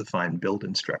difficult to find build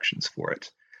instructions for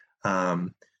it.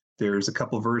 There's a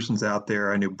couple versions out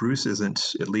there. I know Bruce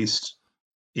isn't, at least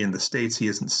in the States, he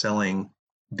isn't selling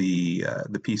the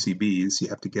PCBs. You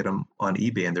have to get them on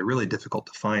eBay, and they're really difficult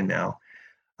to find now.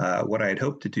 What I had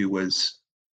hoped to do was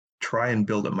try and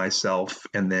build it myself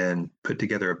and then put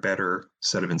together a better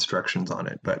set of instructions on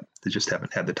it, but I just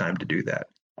haven't had the time to do that.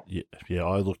 Yeah.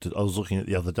 I was looking at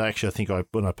the other day. Actually, I think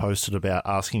when I posted about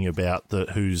asking about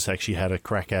who's actually had a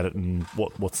crack at it and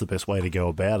what's the best way to go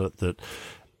about it. That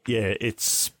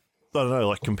it's, I don't know,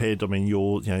 like compared to, I mean,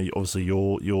 obviously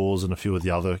yours and a few of the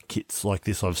other kits like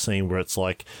this I've seen where it's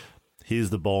like,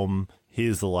 here's the BOM,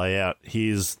 here's the layout,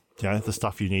 here's the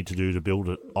stuff you need to do to build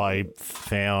it. I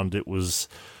found it was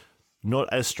not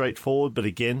as straightforward, but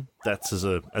again, that's as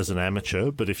an amateur.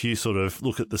 But if you sort of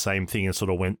look at the same thing and sort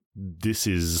of went, this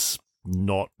is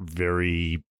not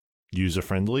very user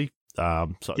friendly.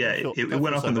 It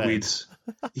went off in the weeds.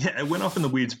 Yeah, it went off in the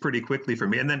weeds pretty quickly for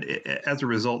me. And then as a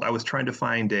result, I was trying to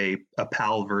find a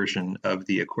PAL version of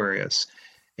the Aquarius,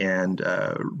 and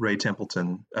Ray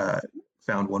Templeton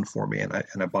found one for me, and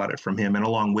I bought it from him. And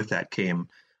along with that came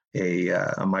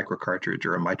a micro cartridge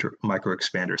or a micro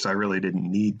expander. So I really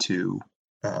didn't need to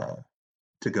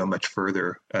go much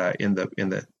further in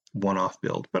the one-off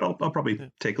build. But I'll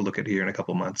probably take a look at it here in a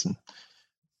couple months and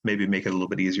maybe make it a little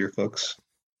bit easier, folks.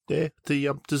 Yeah.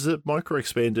 Does the micro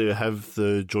expander have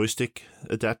the joystick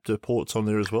adapter ports on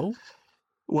there as well?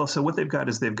 Well, so what they've got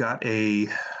is they've got a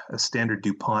standard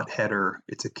DuPont header.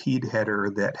 It's a keyed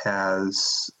header that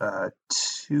has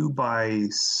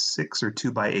 2x6 or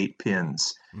 2x8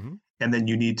 pins, and then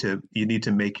you need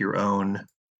to make your own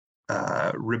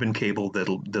ribbon cable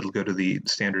that'll go to the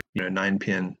standard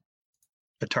 9-pin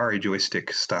Atari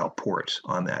joystick style port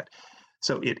on that.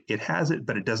 So it has it,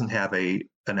 but it doesn't have an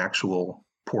actual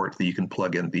port that you can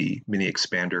plug in the mini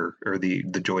expander or the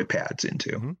joy pads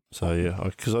into. So yeah,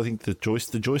 because I think the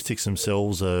joysticks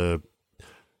themselves are,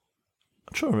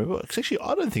 I'm trying to remember, actually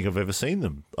I don't think I've ever seen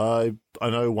them. I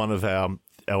know one of our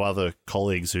other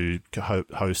colleagues who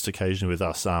host occasionally with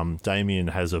us, Damien,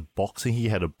 has a boxing. He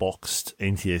had a boxed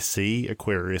NTSC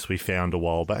Aquarius we found a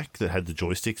while back that had the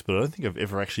joysticks, but I don't think I've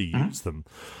ever actually used them.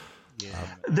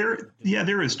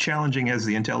 They're as challenging as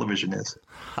the Intellivision is.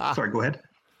 Sorry, go ahead.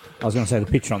 I was going to say the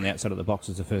picture on the outside of the box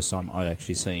is the first time I'd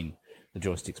actually seen the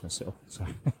joysticks myself. So.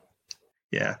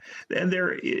 Yeah, and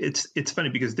it's funny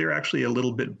because they're actually a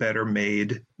little bit better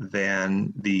made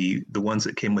than the ones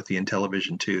that came with the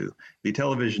Intellivision 2. The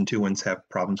Intellivision 2 ones have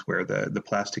problems where the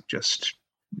plastic just,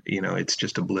 it's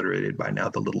just obliterated by now,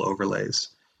 the little overlays.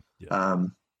 Yeah.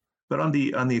 But on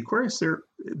the Aquarius, they're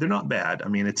not bad. I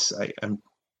mean,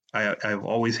 I've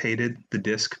always hated the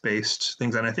disc-based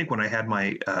things, and I think when I had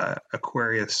my when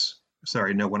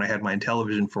I had my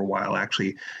Intellivision for a while, I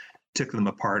actually took them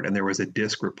apart, and there was a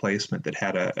disc replacement that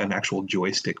had an actual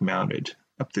joystick mounted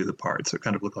up through the part, so it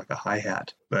kind of looked like a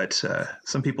hi-hat. But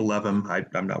some people love them.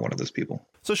 I'm not one of those people.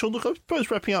 So, Sean, look, I suppose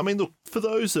wrapping up, I mean, look, for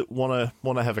those that want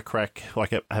to have a crack,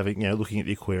 like having looking at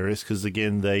the Aquarius, because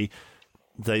again, they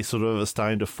sort of are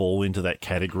starting to fall into that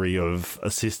category of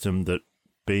a system that,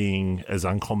 being as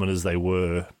uncommon as they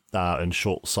were and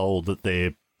short-sold, that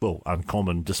they're, well,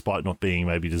 uncommon despite not being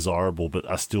maybe desirable, but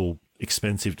are still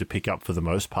expensive to pick up for the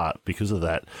most part because of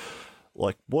that.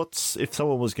 Like, if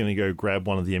someone was going to go grab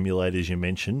one of the emulators you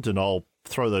mentioned, and I'll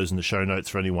throw those in the show notes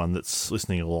for anyone that's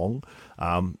listening along,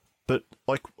 but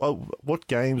like, what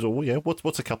games, or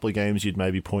what's a couple of games you'd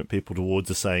maybe point people towards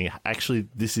as saying, actually,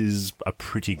 this is a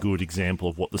pretty good example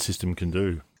of what the system can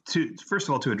do? First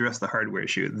of all, to address the hardware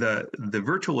issue, the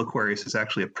virtual Aquarius is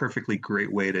actually a perfectly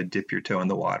great way to dip your toe in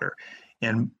the water.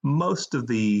 And most of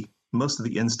the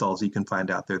installs you can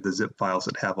find out there, the zip files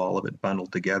that have all of it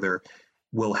bundled together,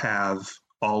 will have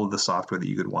all of the software that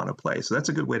you could want to play. So that's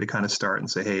a good way to kind of start and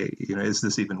say, hey, is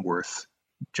this even worth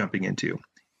jumping into?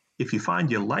 If you find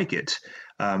you like it,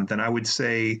 then I would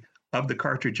say of the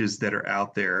cartridges that are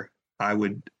out there,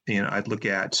 I'd look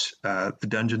at the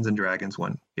Dungeons and Dragons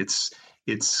one.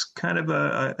 It's kind of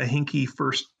a hinky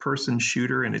first-person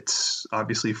shooter, and it's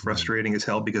obviously frustrating as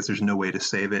hell because there's no way to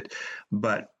save it.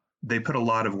 But they put a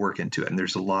lot of work into it, and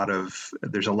there's a lot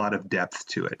of depth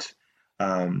to it.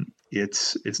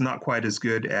 It's not quite as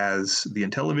good as the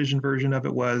Intellivision version of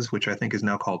it was, which I think is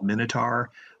now called Minotaur,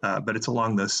 but it's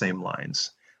along those same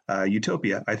lines.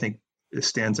 Utopia, I think,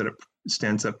 stands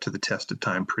up to the test of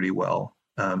time pretty well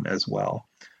as well.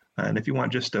 And if you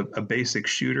want just a basic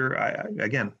shooter,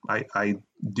 I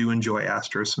do enjoy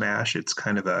Astro Smash. It's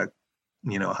kind of a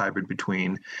a hybrid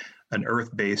between an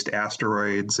Earth-based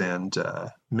asteroids and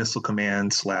missile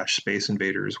command / Space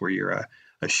Invaders, where you're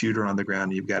a shooter on the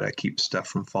ground. And you've got to keep stuff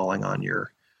from falling on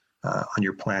your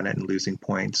planet and losing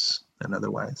points and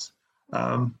otherwise.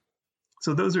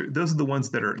 So those are the ones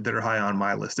that are high on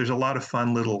my list. There's a lot of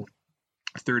fun little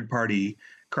third-party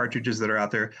cartridges that are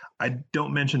out there. I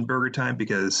don't mention Burger Time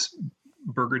because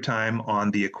Burger Time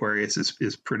on the Aquarius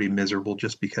is pretty miserable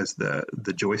just because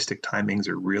the joystick timings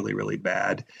are really, really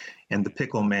bad. And the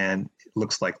Pickle Man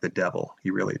looks like the devil.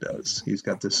 He really does. He's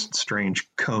got this strange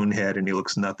cone head and he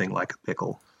looks nothing like a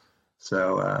pickle.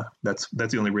 So that's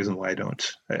the only reason why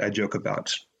I joke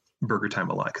about Burger Time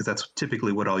a lot, because that's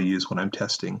typically what I'll use when I'm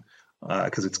testing,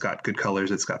 because it's got good colors,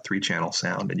 it's got 3-channel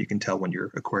sound, and you can tell when your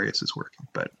Aquarius is working.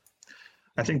 But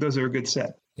I think those are a good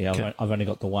set. Yeah, I've only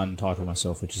got the one title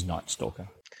myself, which is Night Stalker,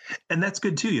 and that's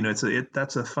good too.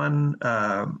 That's a fun.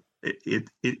 It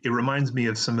reminds me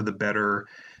of some of the better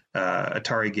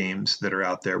Atari games that are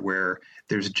out there, where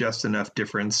there's just enough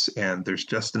difference and there's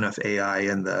just enough AI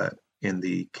in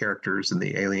the characters and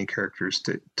the alien characters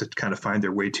to kind of find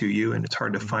their way to you, and it's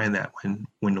hard to find that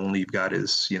when all you've got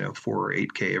is 4 or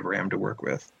 8K of RAM to work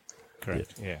with.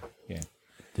 Correct. Yeah.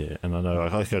 Yeah, and I know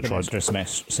I tried. Stress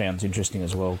Smash sounds interesting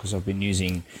as well, because I've been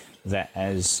using that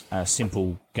as a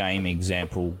simple game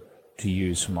example to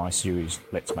use for my series.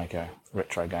 Let's make a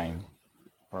retro game.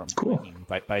 Where I'm Cool.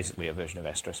 Basically a version of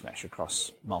Astro Smash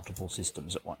across multiple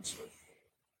systems at once.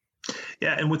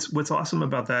 Yeah, and what's awesome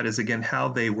about that is, again, how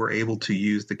they were able to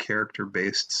use the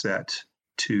character-based set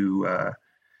to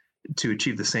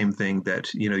achieve the same thing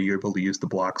that you're able to use the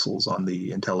Bloxels on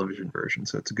the Intellivision version.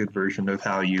 So it's a good version of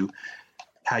how you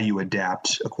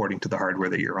adapt according to the hardware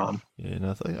that you're on.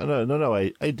 Yeah, I know.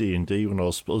 AD&D, when I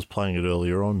was playing it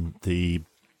earlier on,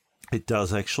 it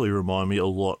does actually remind me a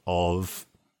lot of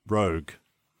Rogue,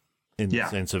 in the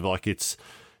sense of it's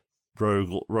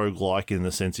rogue-like in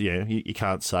the sense, you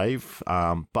can't save,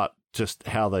 but just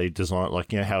how they design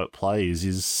it, how it plays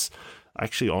is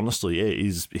actually, honestly,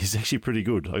 is actually pretty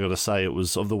good. I got to say, it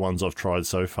was, of the ones I've tried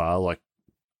so far,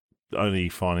 only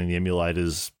finding the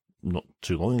emulators not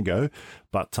too long ago,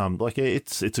 but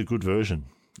it's a good version.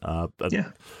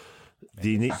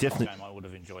 Definitely game I would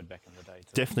have enjoyed back in the day too.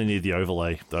 Definitely need the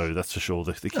overlay, though, that's for sure.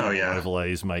 The camera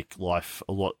overlays make life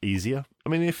a lot easier. I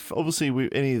mean, if obviously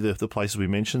any of the places we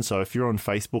mentioned, so if you're on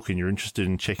Facebook and you're interested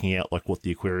in checking out what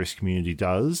the Aquarius community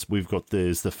does,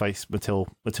 there's the Mattel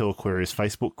Aquarius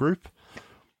Facebook group,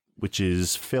 which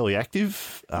is fairly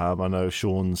active. I know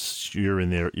you're in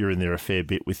there a fair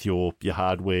bit with your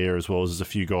hardware, as well as there's a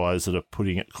few guys that are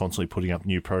constantly putting up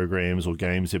new programs or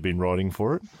games they've been writing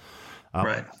for it.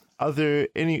 Right.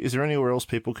 Is there anywhere else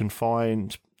people can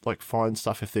find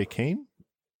stuff if they're keen?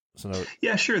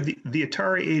 Yeah, sure. The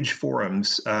Atari Age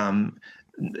forums.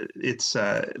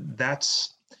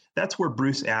 That's where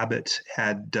Bruce Abbott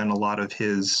had done a lot of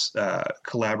his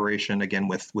collaboration, again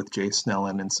with Jay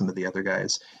Snellen and some of the other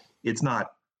guys. It's not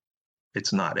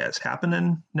as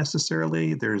happening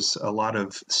necessarily. There's a lot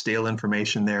of stale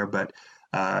information there, but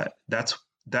that's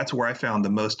where I found the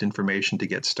most information to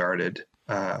get started.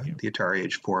 The Atari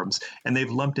Age forums, and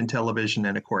they've lumped Intellivision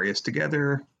and Aquarius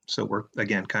together, so we're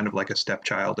again kind of like a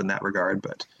stepchild in that regard.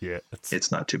 But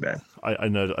it's not too bad. I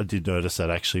did notice that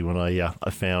actually when I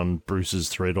found Bruce's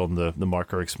thread on the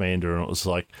Micro Expander, and it was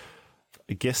I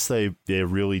guess they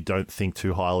really don't think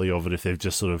too highly of it if they've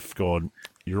just sort of gone,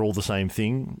 you're all the same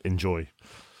thing, enjoy.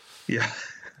 Yeah.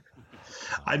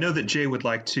 I know that Jay would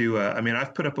like to.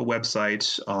 I've put up a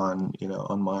website on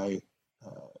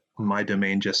my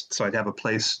domain just so I'd have a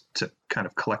place to kind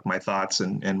of collect my thoughts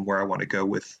and where I want to go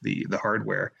with the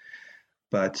hardware.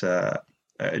 But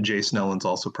Jay Snellen's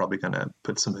also probably going to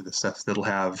put some of the stuff that'll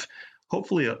have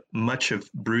hopefully much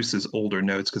of Bruce's older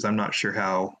notes, because I'm not sure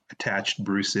how attached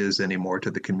Bruce is anymore to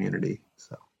the community.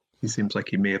 So he seems like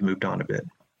he may have moved on a bit.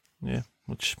 Yeah,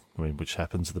 which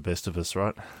happens to the best of us,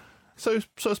 right? So I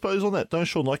suppose on that, don't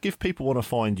Sean, if people want to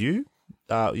find you,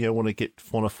 want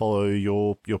to follow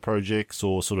your projects,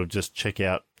 or sort of just check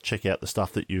out the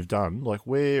stuff that you've done,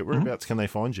 whereabouts can they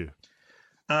find you?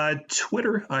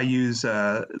 Twitter, I use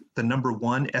the number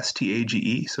 1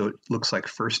 STAGE, so it looks like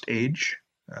First Age,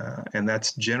 and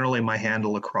that's generally my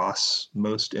handle across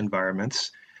most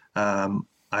environments. I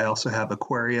also have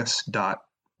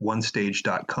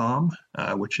Aquarius.onestage.com,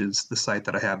 which is the site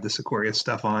that I have this Aquarius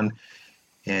stuff on,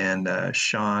 and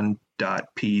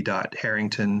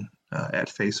Sean.P.Harrington at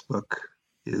Facebook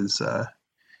is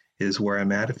where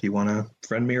I'm at if you want to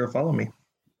friend me or follow me.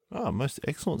 Oh, most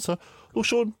excellent. So, well,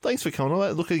 Sean, thanks for coming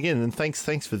on. Look again, and thanks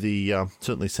for the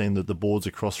certainly seeing the boards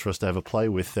across for us to have a play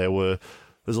with. There's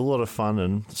a lot of fun,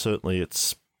 and certainly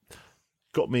it's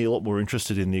got me a lot more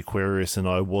interested in the Aquarius than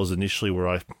I was initially, where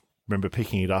I remember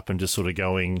picking it up and just sort of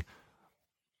going,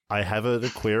 I have an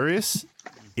Aquarius,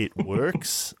 it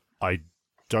works, I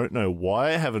don't know why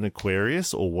I have an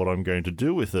Aquarius or what I'm going to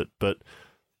do with it, but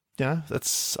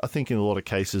that's, I think in a lot of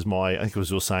cases, I think it was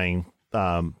you were saying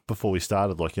before we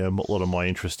started, like, a lot of my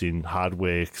interest in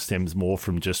hardware stems more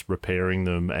from just repairing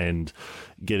them and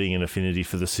getting an affinity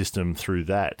for the system through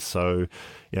that. So,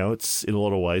 it's in a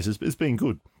lot of ways, it's been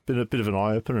good, been a bit of an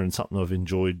eye opener and something I've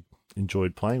enjoyed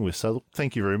playing with. So, look,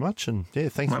 thank you very much, and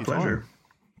thanks for your pleasure.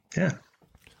 time.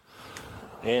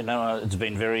 Yeah, no, it's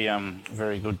been very,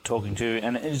 very good talking to you,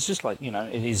 and it's just like,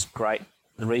 it is great.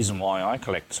 The reason why I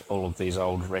collect all of these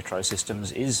old retro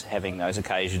systems is having those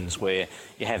occasions where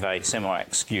you have a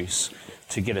semi-excuse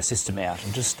to get a system out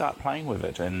and just start playing with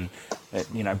it, and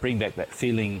bring back that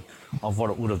feeling of what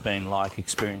it would have been like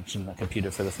experiencing the computer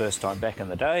for the first time back in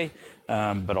the day,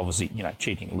 but obviously,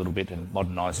 cheating a little bit and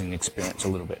modernising the experience a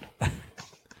little bit.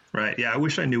 Right. Yeah. I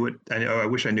wish I knew I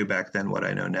wish I knew back then what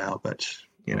I know now, but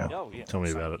Oh, yeah, Tell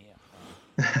me about it.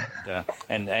 Yeah.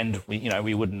 And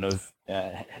we wouldn't have,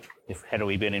 had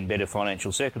we been in better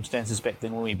financial circumstances back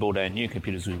then when we bought our new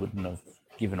computers, we wouldn't have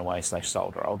given away /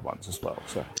 sold our old ones as well.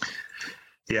 So,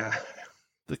 yeah,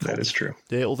 that is true.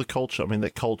 Yeah, all the culture. I mean,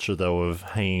 that culture though of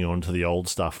hanging on to the old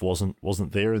stuff wasn't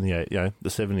there in the the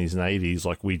 70s and 80s.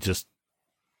 Like,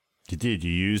 you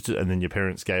used it, and then your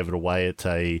parents gave it away at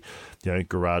a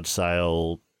garage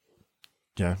sale,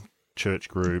 church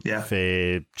group,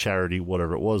 fair, charity,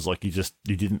 whatever it was. Like, you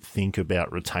didn't think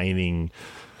about retaining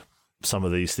some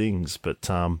of these things. But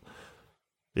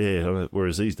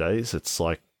whereas these days it's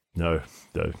like, no,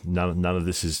 none of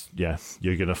this is,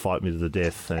 you're going to fight me to the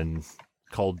death and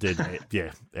cold dead.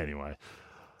 Anyway.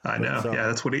 I know.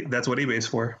 That's what eBay's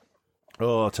for.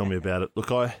 Oh, tell me about it.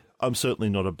 Look, I'm certainly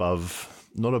not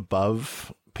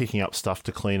above picking up stuff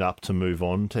to clean up, to move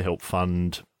on, to help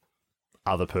fund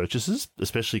other purchases,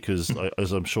 especially because,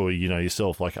 as I'm sure you know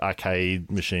yourself, like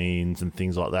arcade machines and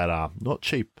things like that are not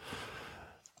cheap.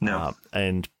 No.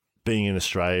 And being in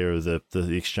Australia,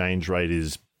 the exchange rate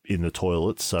is in the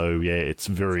toilet, so it's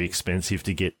very expensive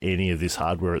to get any of this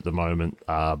hardware at the moment.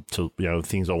 To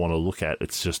things I want to look at,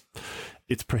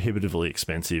 it's prohibitively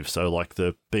expensive. So like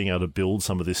being able to build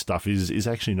some of this stuff is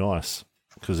actually nice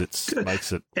because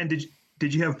makes it. And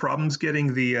did you have problems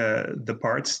getting the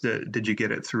parts? Did you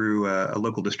get it through a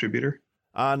local distributor?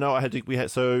 No, we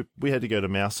had to go to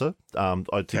Mouser. I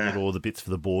had to get all the bits for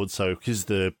the board. So because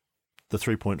the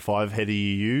 3.5 header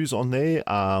you use on there,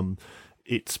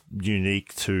 it's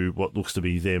unique to what looks to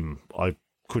be them. I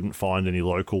couldn't find any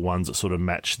local ones that sort of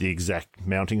match the exact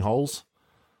mounting holes.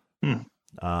 And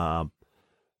that,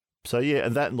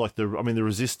 and like the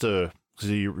resistor,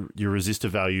 your resistor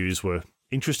values were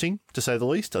interesting, to say the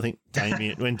least. I think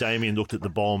when Damien looked at the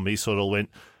BOM, he sort of went,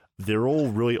 they're all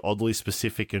really oddly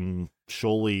specific, and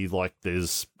surely like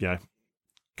there's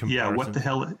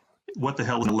comparison. What the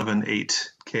hell is an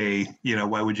 11.8K?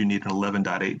 Why would you need an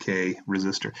 11.8K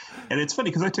resistor? And it's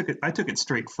funny because I took it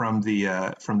straight from the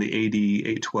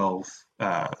AD812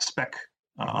 spec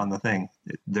on the thing.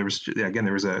 There was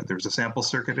a sample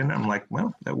circuit in it. I'm like,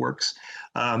 well, that works.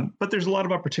 But there's a lot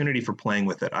of opportunity for playing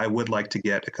with it. I would like to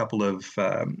get a couple of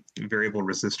variable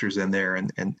resistors in there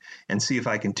and see if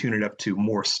I can tune it up to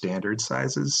more standard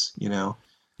sizes.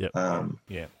 Yep. I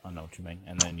know what you mean.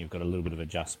 And then you've got a little bit of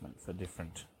adjustment for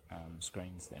different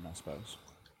screens then, I suppose.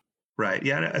 Right.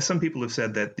 Yeah. Some people have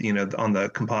said that, on the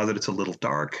composite, it's a little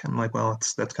dark. I'm like, well,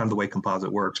 that's kind of the way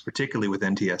composite works, particularly with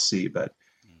NTSC. But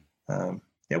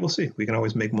we'll see. We can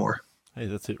always make more. Hey,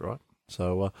 that's it, right?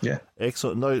 So,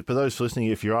 excellent. No, for those listening,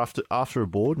 if you're after a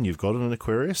board and you've got an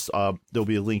Aquarius, there'll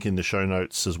be a link in the show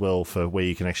notes as well for where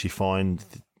you can actually find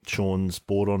Sean's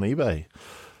board on eBay.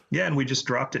 Yeah, and we just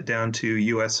dropped it down to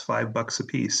US $5 a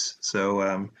piece.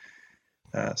 So,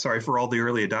 sorry for all the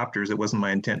early adopters. It wasn't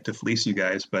my intent to fleece you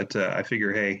guys, but I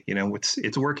figure, hey,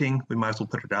 it's working. We might as well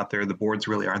put it out there. The boards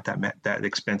really aren't that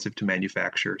expensive to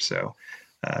manufacture, so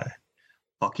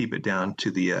I'll keep it down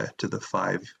to the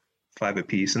five a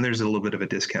piece. And there's a little bit of a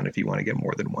discount if you want to get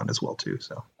more than one as well too.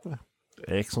 So,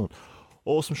 excellent,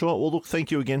 awesome, Sean. Well, look,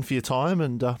 thank you again for your time,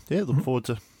 and look forward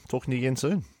to talking to you again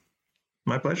soon.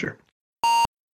 My pleasure.